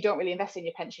 you don't really invest in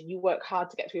your pension. You work hard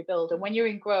to get through build. And when you're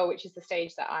in grow, which is the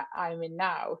stage that I'm in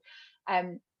now,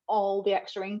 all the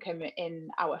extra income in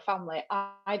our family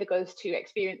either goes to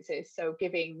experiences, so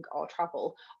giving or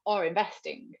travel, or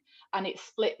investing. And it's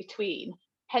split between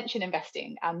pension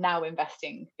investing and now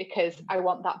investing, because I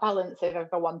want that balance. If I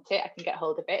ever want it, I can get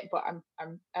hold of it, but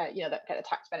I'm that get the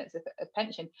tax benefits of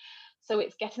pension. So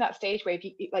it's getting that stage where, if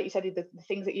you, like you said, the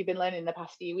things that you've been learning in the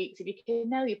past few weeks, if you can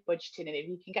nail your budgeting, and if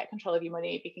you can get control of your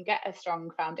money, if you can get a strong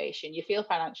foundation, you feel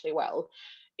financially well,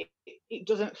 it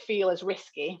doesn't feel as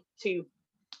risky to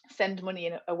send money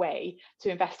away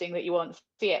to investing that you won't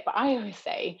see it. But I always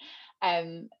say,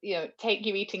 take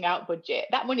your eating out budget.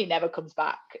 That money never comes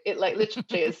back. It like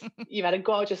literally is, you've had a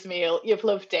gorgeous meal, you've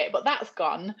loved it, but that's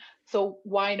gone. So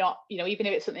why not, even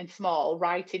if it's something small,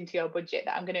 write into your budget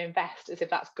that I'm going to invest as if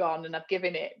that's gone and I've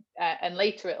given it, and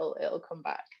later it'll come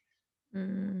back.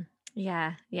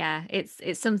 Yeah,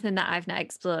 it's something that I've not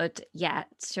explored yet.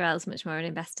 Sherelle's much more an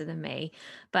investor than me,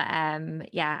 but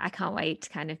I can't wait to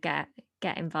kind of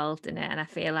get involved in it, and I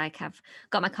feel like I've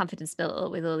got my confidence built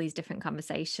up with all these different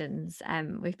conversations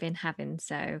we've been having.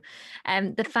 So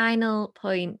the final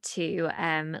point to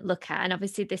look at, and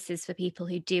obviously this is for people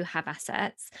who do have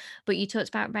assets, but you talked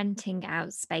about renting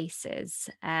out spaces.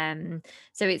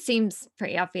 So it seems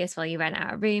pretty obvious, well, you rent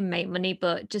out a room, make money,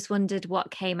 but just wondered what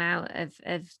came out of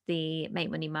the Make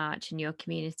Money March and your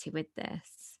community with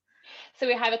this. So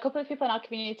we have a couple of people in our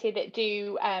community that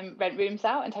do rent rooms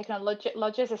out and take on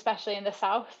lodgers, especially in the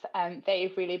south.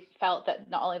 They've really felt that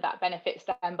not only that benefits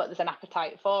them, but there's an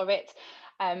appetite for it.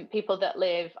 People that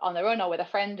live on their own or with a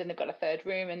friend and they've got a third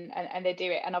room and they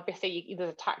do it. And obviously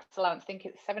there's a tax allowance, I think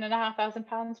it's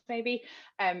 £7,500 maybe,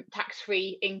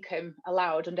 tax-free income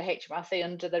allowed under HMRC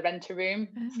under the rent-a-room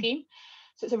scheme.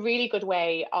 So it's a really good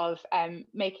way of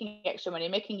making extra money,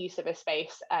 making use of a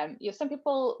space. Some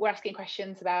people were asking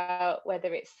questions about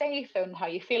whether it's safe and how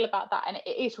you feel about that. And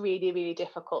it is really, really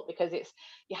difficult, because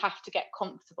you have to get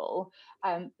comfortable.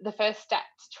 The first step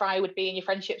to try would be in your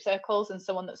friendship circles and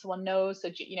someone that someone knows. So,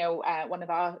 one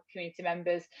of our community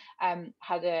members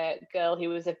had a girl who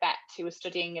was a vet who was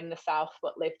studying in the south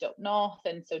but lived up north,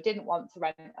 and so didn't want to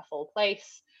rent a full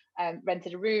place.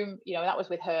 Rented a room, and that was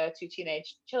with her 2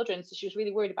 teenage children. So she was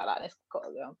really worried about that. And this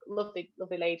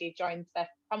lovely lady joined their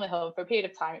family home for a period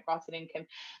of time. It brought in income.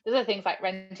 There's other things like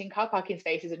renting car parking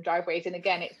spaces and driveways. And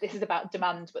again, this is about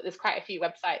demand, but there's quite a few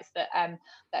websites that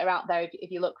are out there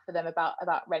if you look for them about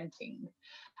renting.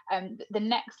 The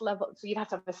next level, so you'd have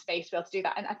to have a space to be able to do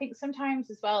that. And I think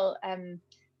sometimes as well,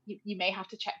 you may have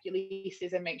to check your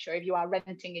leases and make sure if you are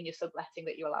renting and you're subletting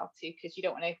that you're allowed to, because you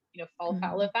don't want to fall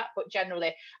foul of that. But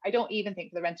generally, I don't even think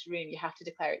for the rented room you have to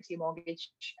declare it to your mortgage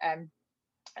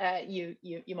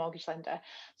your mortgage lender.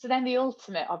 So then the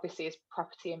ultimate obviously is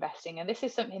property investing, and this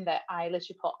is something that I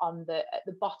literally put on at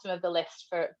the bottom of the list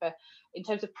for in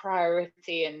terms of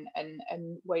priority and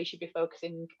where you should be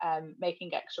focusing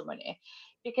making extra money,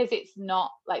 because it's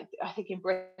not like, I think in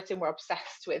Britain we're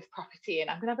obsessed with property and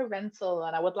I'm gonna have a rental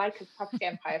and I would like a property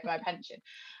empire for my pension,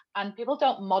 and people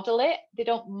don't model it.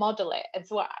 And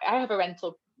so I have a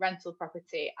rental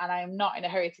property, and I am not in a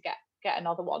hurry to get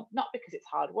another one, not because it's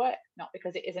hard work, not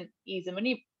because it isn't easy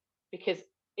money, because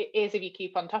it is if you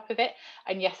keep on top of it.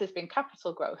 And yes, there's been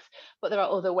capital growth, but there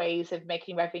are other ways of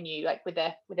making revenue, like with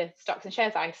a stocks and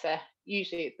shares ISA.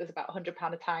 Usually there's about £100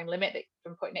 a time limit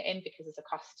from putting it in, because there's a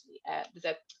cost,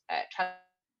 there's a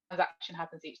transaction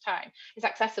happens each time. It's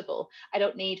accessible. I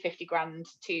don't need 50 grand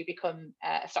to become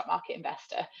a stock market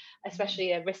investor,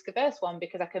 especially a risk averse one,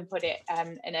 because I can put it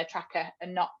in a tracker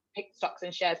and not pick stocks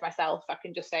and shares myself. I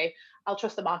can just say, I'll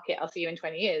trust the market, I'll see you in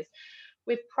 20 years.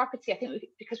 With property, I think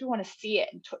because we want to see it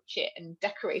and touch it and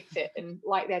decorate it and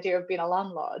like the idea of being a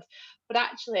landlord, but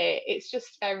actually it's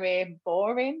just very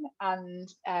boring, and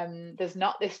there's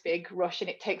not this big rush, and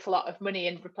it takes a lot of money,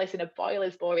 and replacing a boiler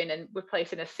is boring, and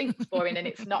replacing a sink is boring, and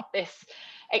it's not this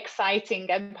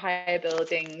exciting empire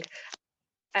building.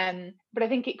 But I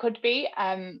think it could be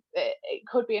an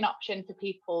option for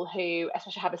people who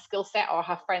especially have a skill set or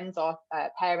have friends or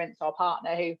parents or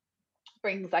partner who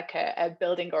brings like a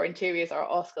building or interiors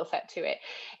or skill set to it,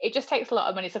 it just takes a lot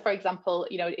of money. So for example,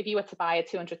 you know, if you were to buy a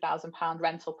 £200,000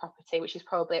 rental property, which is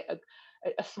probably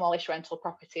a smallish rental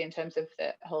property in terms of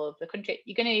the whole of the country,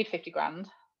 you're going to need 50 grand.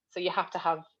 So you have to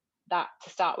have that to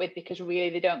start with, because really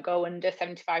they don't go under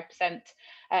 75%,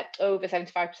 over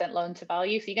 75% loan to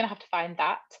value. So you're going to have to find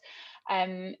that.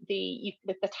 The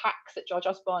tax that George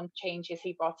Osborne changes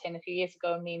he brought in a few years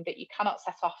ago mean that you cannot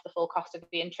set off the full cost of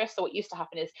the interest. So what used to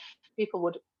happen is people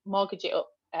would mortgage it up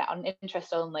on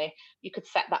interest only. You could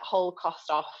set that whole cost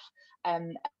off,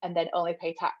 and then only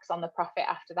pay tax on the profit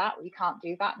after that. Well, you can't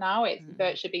do that now. It's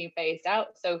virtually being phased out.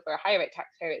 So for a higher rate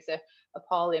taxpayer, it's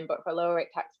appalling, but for a lower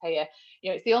rate taxpayer, you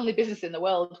know, it's the only business in the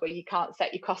world where you can't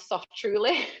set your costs off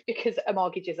truly because a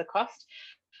mortgage is a cost.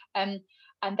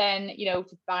 And then, you know,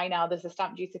 to buy now, there's a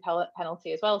stamp duty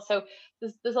penalty as well. So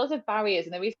there's lots of barriers.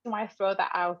 And the reason why I throw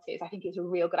that out is I think it's a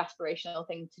real good aspirational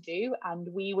thing to do. And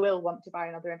we will want to buy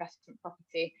another investment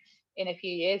property in a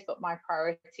few years. But my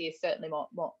priority is certainly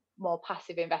more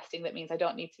passive investing. That means I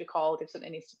don't need to be called if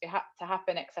something needs to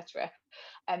happen, etc.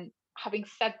 And having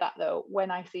said that, though, when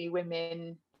I see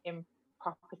women in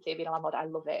property being a landlord, I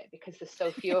love it, because there's so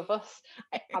few of us.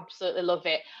 I absolutely love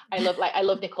it. I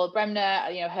love Nicole Bremner.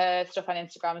 You know, her stuff on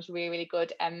Instagram is really, really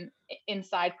good.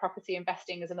 Inside Property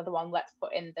Investing is another one. Let's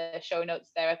put in the show notes.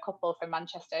 They're a couple from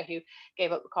Manchester who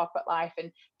gave up the corporate life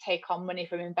and take on money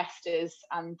from investors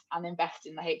and invest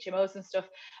in the HMOs and stuff.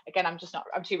 Again, I'm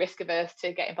too risk averse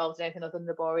to get involved in anything other than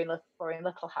the boring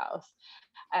little house.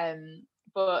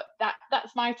 But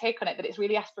that's my take on it, that it's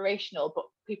really aspirational, but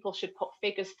people should put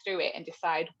figures through it and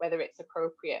decide whether it's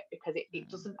appropriate, because it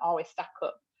doesn't always stack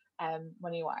up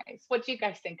money wise. What do you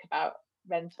guys think about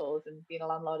rentals and being a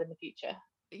landlord in the future?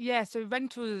 Yeah, so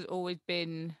rentals has always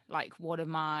been like one of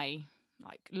my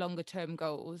like longer term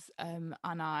goals. And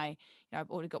I've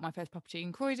already got my first property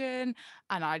in Croydon,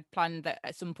 and I'd planned that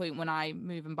at some point when I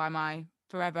move and buy my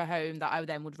forever home that I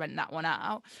then would rent that one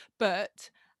out. But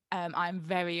I'm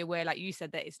very aware, like you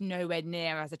said, that it's nowhere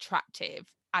near as attractive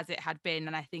as it had been.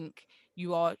 And I think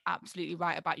you are absolutely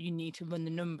right about you need to run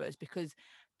the numbers, because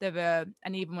and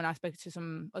even when I spoke to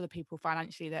some other people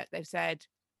financially, that they've said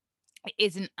it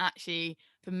isn't actually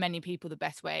for many people the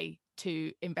best way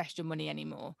to invest your money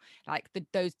anymore. Like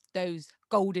those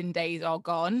golden days are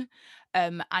gone.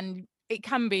 And it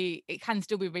can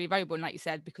still be really valuable, and like you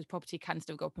said, because property can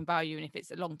still go up in value, and if it's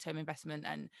a long-term investment,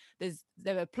 and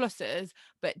there are pluses,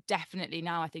 but definitely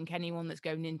now I think anyone that's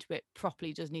going into it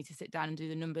properly does need to sit down and do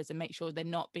the numbers and make sure they're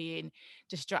not being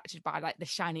distracted by like the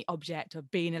shiny object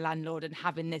of being a landlord and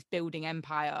having this building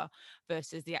empire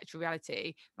versus the actual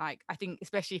reality. Like I think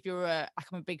especially if you're I'm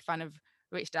a big fan of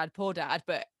Rich Dad Poor Dad,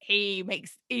 but he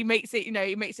makes it, you know,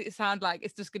 he makes it sound like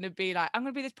it's just going to be like, I'm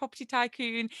going to be this property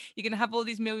tycoon, you're going to have all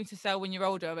these millions to sell when you're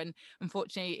older. And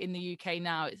unfortunately in the UK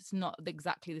now it's not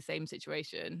exactly the same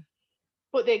situation.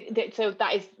 But so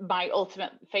that is my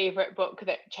ultimate favorite book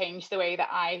that changed the way that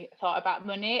I thought about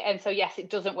money. And so yes, it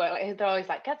doesn't work. Like they're always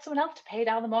like, get someone else to pay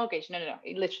down the mortgage. No,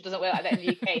 it literally doesn't work like that in the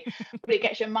UK. But it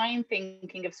gets your mind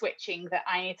thinking of switching, that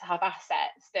I need to have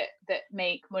assets that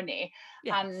make money.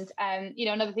 Yes. And you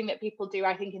know, another thing that people do,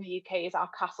 I think, in the UK is our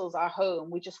castle's our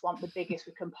home. We just want the biggest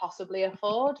we can possibly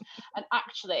afford. And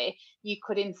actually, you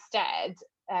could instead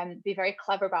be very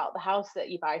clever about the house that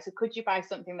you buy. So could you buy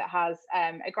something that has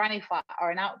a granny flat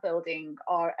or an outbuilding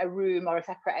or a room or a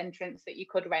separate entrance that you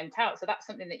could rent out? So that's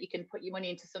something that you can put your money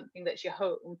into, something that's your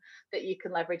home that you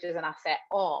can leverage as an asset,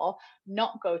 or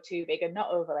not go too big and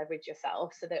not over leverage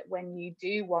yourself, so that when you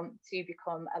do want to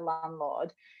become a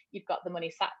landlord, you've got the money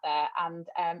sat there. And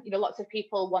you know, lots of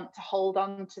people want to hold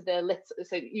on to the little,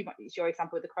 so it's your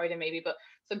example with the Croydon maybe, but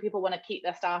some people want to keep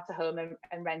their starter home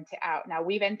and rent it out. Now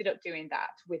we've ended up doing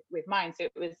that with mine, so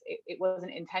it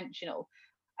wasn't intentional.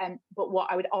 But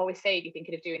what I would always say if you're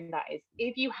thinking of doing that is,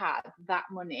 if you had that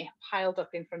money piled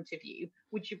up in front of you,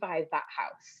 would you buy that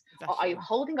house? Exactly. Or are you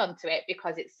holding on to it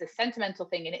because it's a sentimental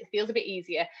thing and it feels a bit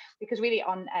easier? Because really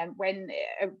on when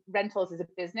rentals is a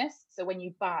business, so when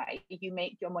you buy, you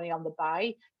make your money on the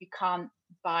buy. You can't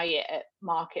buy it at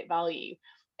market value.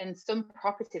 And some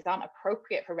properties aren't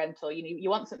appropriate for rental.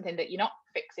 You want something that you're not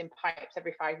fixing pipes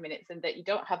every 5 minutes, and that you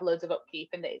don't have loads of upkeep,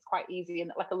 and that it's quite easy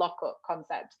and like a lock-up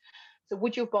concept. So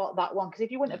would you have bought that one? Because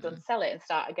if you wouldn't have done, sell it and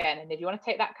start again. And if you want to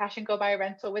take that cash and go buy a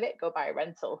rental with it, go buy a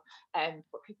rental.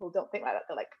 But people don't think like that.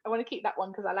 They're like, I want to keep that one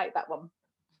because I like that one.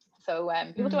 So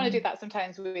people do want to do that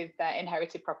sometimes with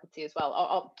inherited property as well,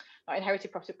 or not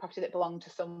inherited property that belonged to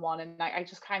someone. And I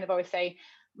just kind of always say,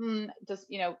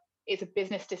 it's a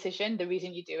business decision. The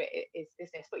reason you do it is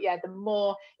business. But yeah, the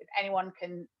more, if anyone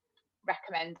can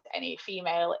recommend any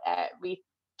female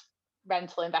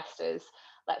rental investors.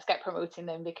 Let's get promoting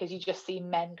them, because you just see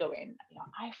men going,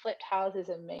 I flipped houses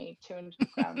and made 200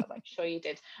 grand. I'm like, sure you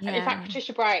did. And in fact,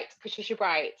 Patricia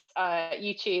Bright,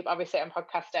 YouTube, obviously, and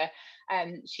podcaster,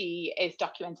 she is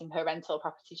documenting her rental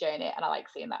property journey, and I like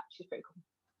seeing that. She's pretty cool.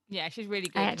 Yeah, she's really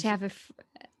good. I actually have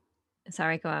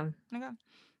sorry, go on. Okay.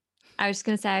 I was just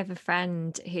going to say, I have a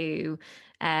friend who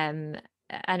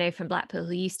I know from Blackpool,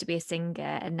 who used to be a singer,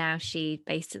 and now she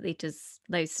basically does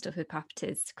loads of stuff with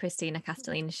properties. Christina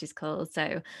Castellina, she's called.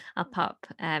 So I'll pop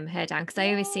her down, because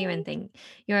I always see her and think,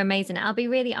 you're amazing. I'll be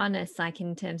really honest, like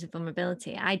in terms of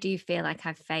vulnerability, I do feel like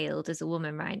I've failed as a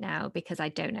woman right now because I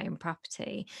don't own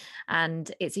property.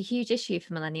 And it's a huge issue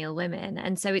for millennial women.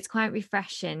 And so it's quite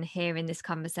refreshing hearing this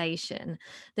conversation,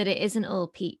 that it isn't all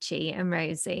peachy and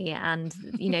rosy and,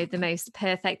 the most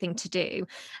perfect thing to do.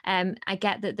 I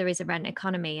get that there is a rent economy,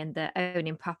 and that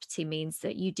owning property means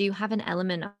that you do have an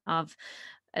element of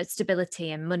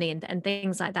stability and money and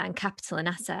things like that, and capital and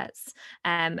assets.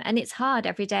 And it's hard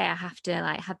every day. I have to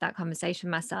like have that conversation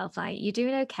with myself, like, you're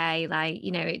doing okay, like,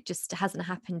 it just hasn't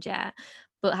happened yet.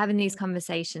 But having these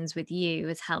conversations with you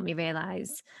has helped me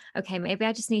realize, okay, maybe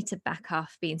I just need to back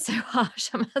off being so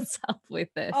harsh on myself with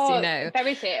this,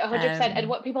 Very true, 100%. And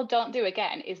what people don't do,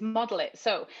 again, is model it.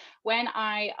 So when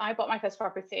I bought my first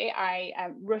property,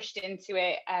 I rushed into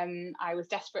it. I was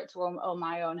desperate to own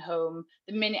my own home.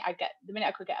 The minute I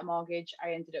could get a mortgage,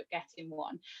 I ended up getting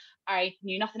one. I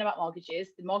knew nothing about mortgages.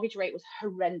 The mortgage rate was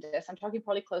horrendous. I'm talking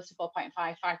probably close to 4.5%.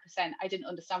 I didn't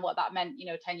understand what that meant,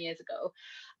 10 years ago.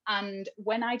 And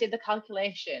when I did the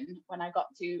calculation, when I got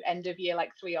to end of year,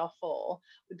 like 3 or 4,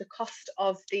 with the cost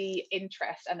of the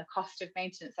interest and the cost of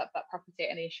maintenance of that property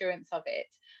and the insurance of it,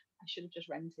 I should have just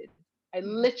rented. I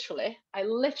literally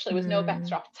was no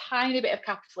better off. Tiny bit of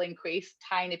capital increase,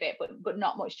 tiny bit, but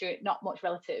not much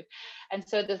relative. And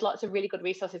so there's lots of really good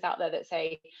resources out there that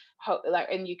say, like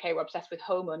in the UK, we're obsessed with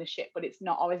home ownership, but it's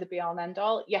not always a be all and end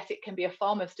all. Yes, it can be a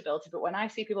form of stability, but when I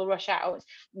see people rush out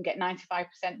and get 95%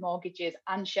 mortgages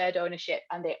and shared ownership,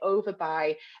 and they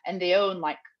overbuy and they own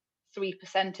like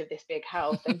 3% of this big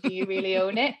house, then do you really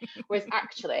own it? Whereas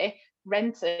actually,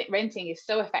 renting is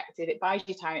so effective. It buys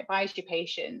you time, it buys you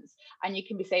patience, and you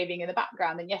can be saving in the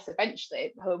background. And yes,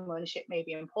 eventually home ownership may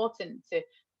be important to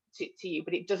you,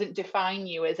 but it doesn't define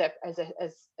you as a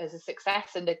success.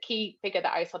 And the key figure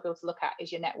that I tell people to look at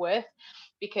is your net worth,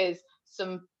 because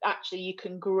actually you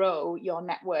can grow your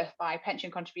net worth by pension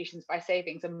contributions, by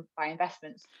savings, and by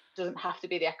investments. It doesn't have to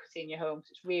be the equity in your home. So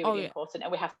it's really important,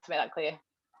 and we have to make that clear.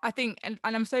 I think, and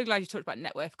I'm so glad you talked about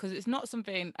net worth, because it's not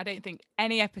something I don't think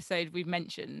any episode we've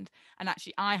mentioned. And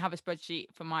actually, I have a spreadsheet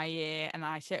for my year, and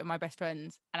I share it with my best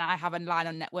friends, and I have a line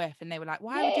on net worth, and they were like,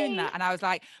 why are we doing that? And I was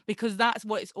like, because that's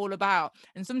what it's all about.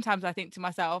 And sometimes I think to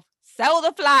myself, sell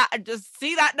the flat and just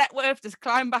see that net worth just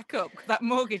climb back up, because that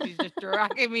mortgage is just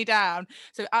dragging me down.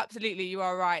 So absolutely, you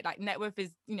are right. Like, net worth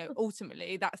is,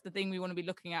 ultimately that's the thing we want to be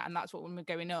looking at, and that's what when we're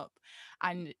going up.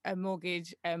 And a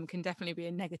mortgage can definitely be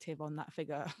a negative on that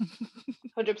figure.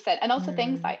 100%. And also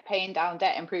things like paying down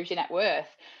debt improves your net worth.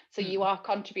 So you are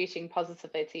contributing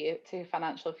positively to your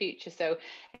financial future. So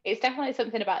it's definitely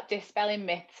something about dispelling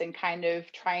myths and kind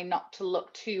of trying not to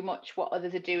look too much what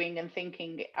others are doing and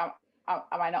thinking, am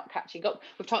I not catching up?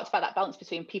 We've talked about that balance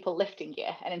between people lifting you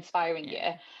and inspiring you,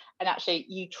 and actually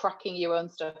you tracking your own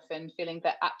stuff and feeling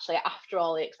that actually after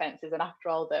all the expenses and after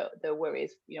all the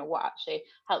worries, what actually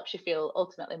helps you feel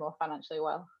ultimately more financially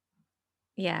well.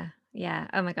 Yeah.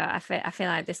 Oh my God. I feel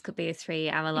like this could be a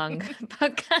 3-hour long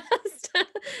podcast.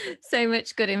 So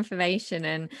much good information.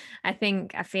 And I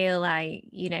feel like,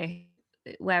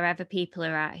 wherever people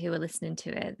are at who are listening to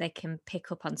it, they can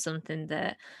pick up on something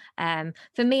that,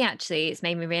 for me, actually, it's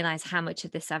made me realize how much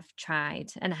of this I've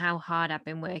tried and how hard I've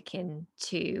been working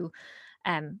to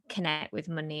connect with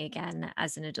money again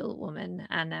as an adult woman.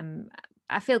 And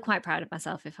I feel quite proud of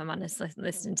myself, if I'm honest,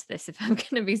 listening to this, if I'm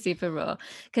going to be super raw,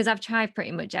 because I've tried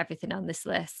pretty much everything on this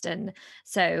list. And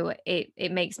so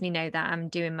it makes me know that I'm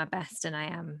doing my best, and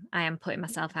I am putting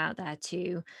myself out there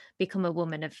to become a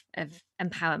woman of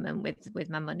empowerment with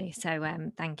my money. So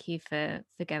thank you for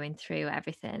going through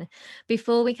everything.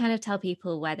 Before we kind of tell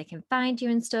people where they can find you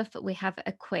and stuff, we have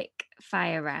a quick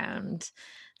fire round.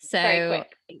 So very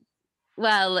quick.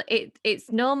 Well,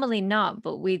 it's normally not,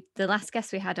 but the last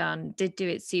guest we had on did do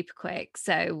it super quick.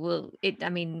 So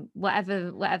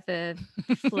whatever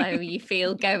flow you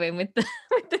feel going with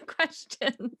the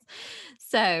questions.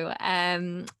 So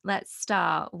let's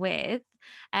start with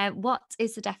what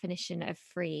is the definition of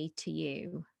free to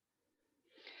you?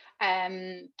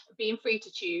 Being free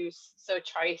to choose. So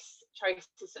choice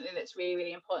is something that's really,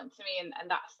 really important to me, and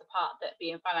that's the part that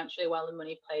being financially well and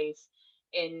money plays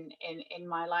in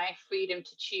my life. Freedom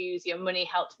to choose. Money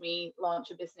helped me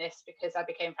launch a business because I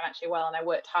became financially well and I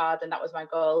worked hard, and that was my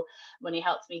goal. Money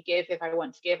helps me give if I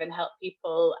want to give and help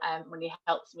people. Money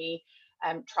helps me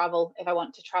travel if I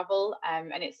want to travel.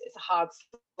 And it's a hard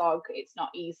slog. It's not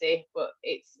easy, but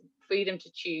it's freedom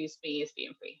to choose. Me is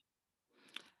being free.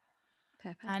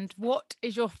 Perfect. And what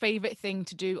is your favorite thing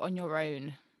to do on your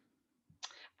own?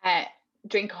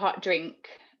 Drink a hot drink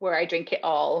where I drink it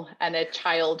all, and a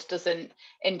child doesn't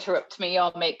interrupt me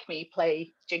or make me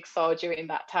play jigsaw during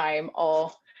that time,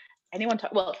 or anyone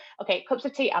cups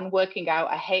of tea and working out.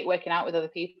 I hate working out with other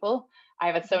people.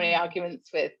 I've had so many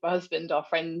arguments with my husband or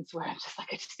friends where I'm just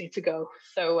like, I just need to go.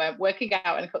 So working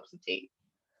out and cups of tea.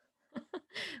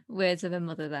 Words of a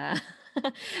mother there.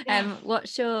 Yeah.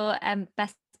 What's your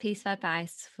best piece of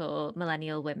advice for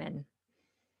millennial women?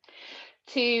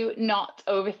 To not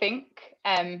overthink.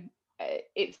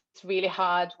 It's really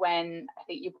hard when I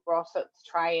think you're brought up to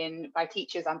try and, by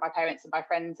teachers and by parents and by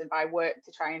friends and by work,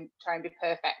 to try and be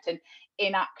perfect, and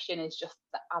inaction is just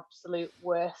the absolute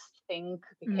worst thing,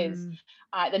 because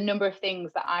the number of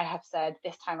things that I have said,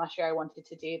 this time last year I wanted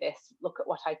to do this, look at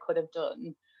what I could have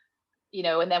done,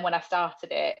 and then when I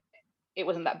started it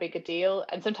wasn't that big a deal.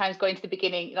 And sometimes going to the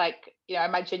beginning, like,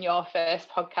 imagine your first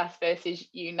podcast versus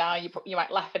you now, you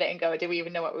might laugh at it and go, do we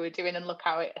even know what we were doing? And look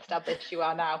how established you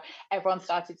are now. Everyone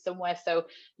started somewhere. So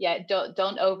yeah, don't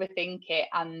overthink it,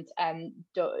 and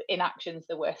inaction's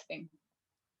the worst thing.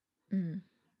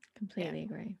 Completely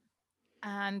agree.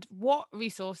 And what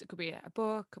resource, it could be a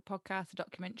book, a podcast, a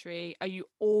documentary, are you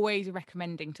always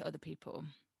recommending to other people?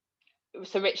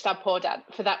 So Rich Dad Poor Dad,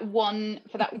 for that one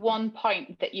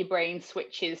point that your brain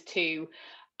switches to,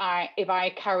 if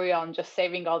I carry on just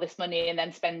saving all this money and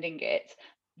then spending it,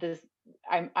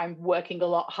 I'm working a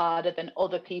lot harder than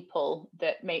other people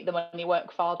that make the money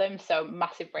work for them. So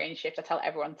massive brain shift. I tell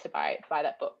everyone to buy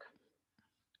that book.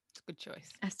 It's a good choice.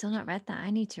 I've still not read that. I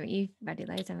need to. You've read it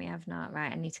loads of me. I've not.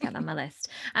 Right, I need to get that on my list.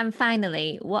 And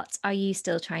finally, what are you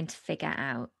still trying to figure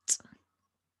out?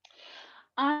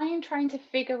 I'm trying to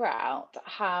figure out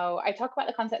how, I talk about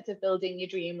the concept of building your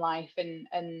dream life, and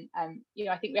I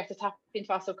think we have to tap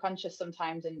into our subconscious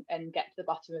sometimes and get to the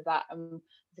bottom of that. And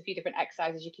there's a few different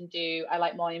exercises you can do. I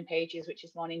like morning pages, which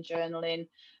is morning journaling.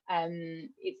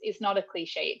 It's not a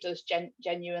cliche. It does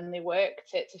genuinely work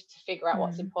to figure out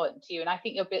what's important to you. And I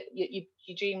think your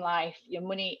dream life, your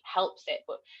money helps it,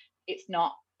 but it's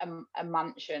not a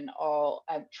mansion or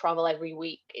travel every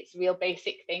week. It's real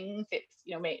basic things. It's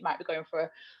it might be going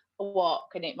for a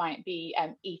walk, and it might be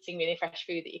eating really fresh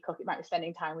food that you cook. It might be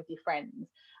spending time with your friends.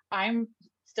 I'm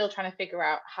still trying to figure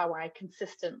out how I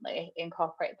consistently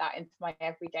incorporate that into my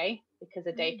everyday, because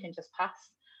a day can just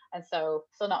pass. And so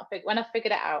still not when I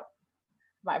figured it out,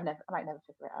 I might never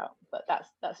figure it out, but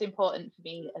that's important for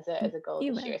me as a goal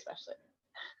this year, especially.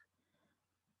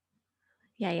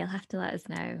 Yeah, you'll have to let us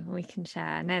know. We can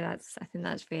share. No, I think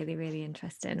that's really, really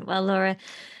interesting. Well, Laura,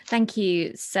 thank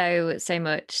you so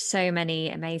much. So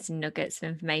many amazing nuggets of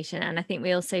information. And I think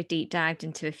we also deep dived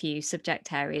into a few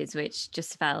subject areas, which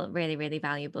just felt really, really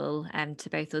valuable to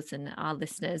both us and our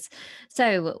listeners.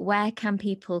 So where can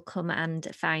people come and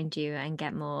find you and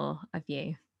get more of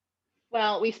you?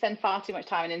 Well, we spend far too much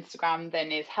time on Instagram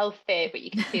than is healthy, but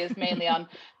you can see us mainly on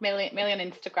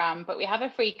Instagram. But we have a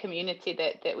free community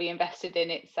that we invested in.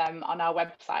 It's on our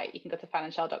website. You can go to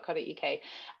financial.co.uk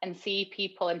and see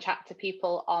people and chat to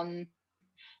people on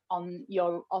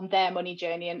their money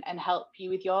journey and help you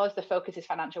with yours. The focus is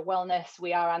financial wellness.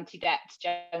 We are anti-debt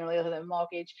generally, other than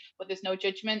mortgage, but there's no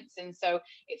judgments, and so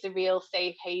it's a real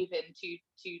safe haven to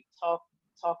talk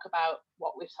about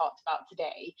what we've talked about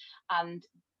today and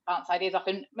bounce ideas off.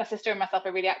 And my sister and myself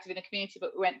are really active in the community,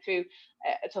 but we went through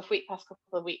a tough past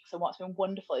couple of weeks, and what's been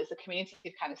wonderful is the community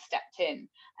have kind of stepped in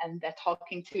and they're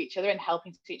talking to each other and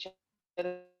helping to each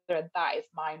other, and that is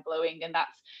mind-blowing. And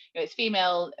that's it's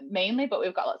female mainly, but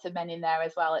we've got lots of men in there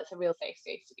as well. It's a real safe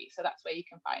space to be, so that's where you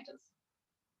can find us.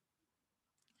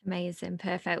 Amazing.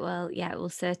 Perfect. Well, yeah, we'll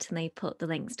certainly put the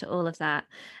links to all of that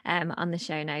on the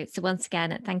show notes. So once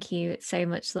again, thank you so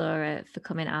much, Laura, for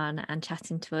coming on and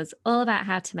chatting to us all about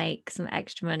how to make some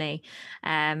extra money.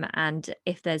 And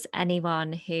if there's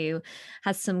anyone who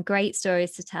has some great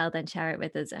stories to tell, then share it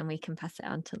with us and we can pass it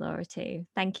on to Laura too.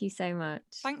 Thank you so much.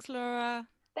 Thanks, Laura.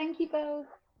 Thank you both.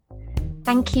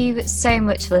 Thank you so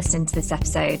much for listening to this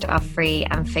episode of Free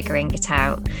and Figuring It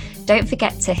Out. Don't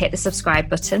forget to hit the subscribe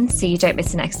button so you don't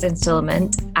miss the next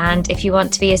installment. And if you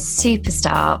want to be a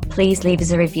superstar, please leave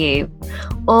us a review.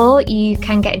 Or you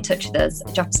can get in touch with us.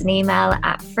 Drop us an email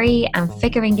at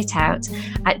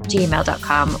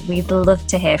freeandfiguringitout@gmail.com. We'd love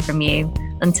to hear from you.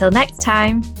 Until next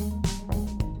time.